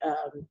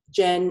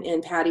 Jen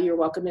and Patty, you're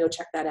welcome to go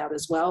check that out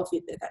as well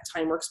if that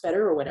time works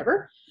better or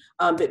whatever.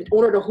 But in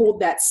order to hold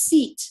that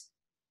seat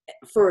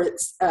for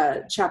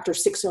chapter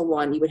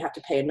 601, you would have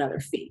to pay another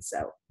fee.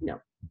 So,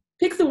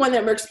 pick the one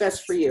that works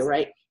best for you,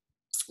 right?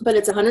 But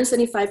it's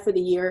 $175 for the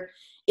year.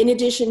 In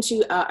addition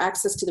to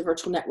access to the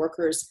Virtual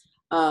Networkers,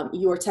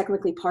 you are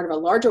technically part of a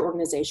larger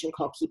organization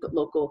called Keep It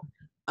Local.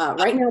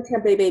 Right now,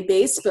 Tampa Bay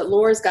based, but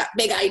Laura's got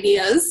big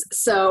ideas.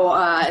 So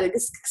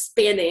it's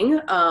expanding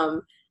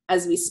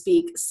as we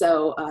speak.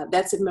 So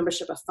that's a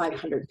membership of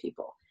 500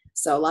 people.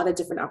 So a lot of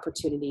different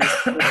opportunities.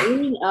 We're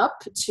aiming up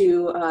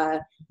to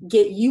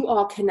get you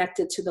all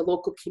connected to the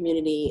local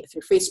community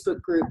through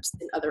Facebook groups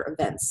and other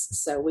events.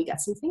 So we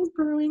got some things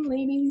brewing,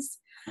 ladies.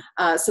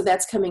 So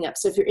that's coming up.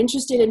 So if you're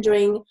interested in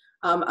joining,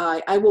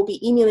 I will be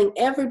emailing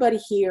everybody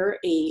here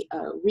a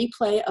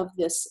replay of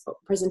this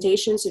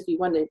presentation. So if you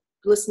want to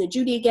listen to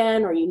Judy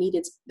again or you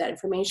needed that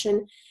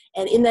information,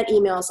 and in that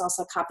email is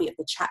also a copy of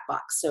the chat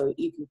box. So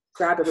you can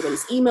grab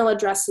everybody's email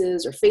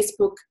addresses or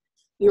Facebook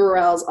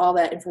URLs. All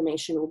that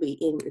information will be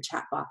in the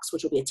chat box,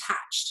 which will be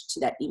attached to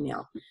that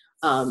email.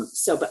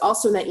 But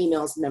also in that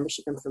email is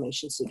membership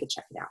information, so you can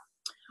check it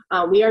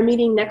out. We are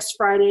meeting next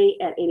Friday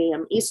at 8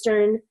 a.m.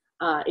 Eastern.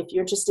 If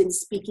you're interested in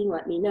speaking,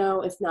 let me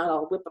know. If not,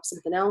 I'll whip up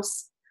something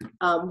else.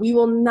 We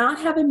will not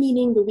have a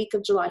meeting the week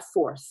of July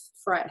 4th.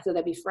 So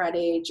that'd be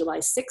Friday, July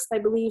 6th, I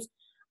believe.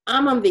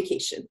 I'm on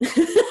vacation.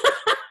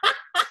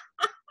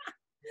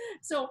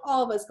 So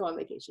all of us go on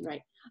vacation,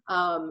 right?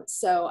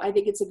 So I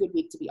think it's a good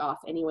week to be off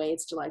anyway.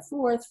 It's July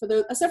 4th,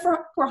 except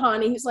for poor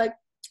Hani, who's like,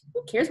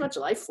 who cares about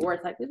July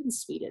 4th? I live in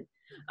Sweden.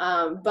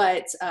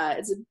 But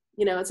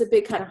it's a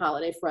big kind of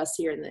holiday for us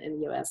here in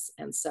the US.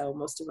 And so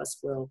most of us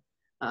will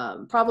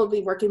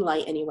probably working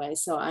light anyway.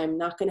 So I'm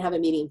not going to have a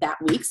meeting that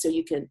week. So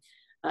you can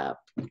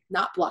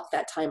not block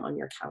that time on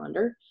your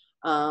calendar.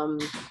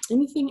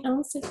 Anything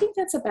else? I think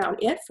that's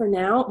about it for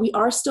now. We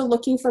are still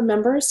looking for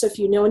members. So if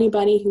you know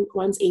anybody who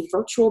runs a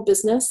virtual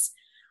business,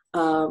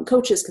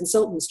 coaches,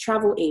 consultants,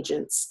 travel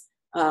agents,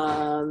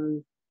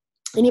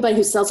 anybody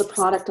who sells a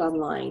product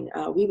online,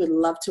 we would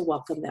love to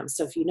welcome them.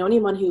 So if you know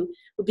anyone who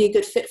would be a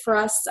good fit for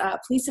us,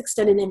 please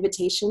extend an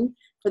invitation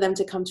for them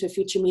to come to a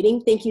future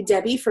meeting. Thank you,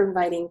 Debbie, for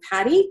inviting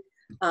Patty.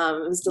 It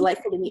was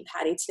delightful to meet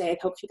Patty today. I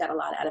hope you got a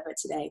lot out of it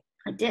today.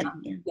 I did.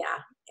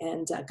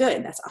 And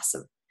good. That's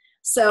awesome.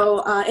 So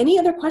any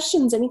other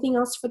questions? Anything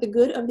else for the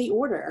good of the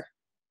order?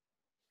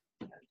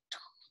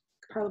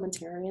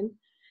 Parliamentarian.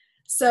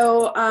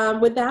 So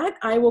with that,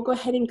 I will go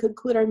ahead and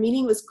conclude our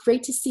meeting. It was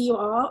great to see you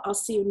all. I'll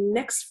see you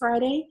next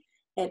Friday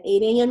at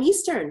 8 a.m.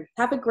 Eastern.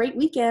 Have a great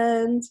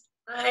weekend.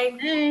 Bye.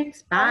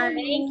 Thanks. Bye.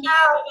 Thank you.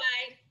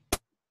 Bye.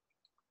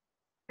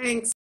 Thanks.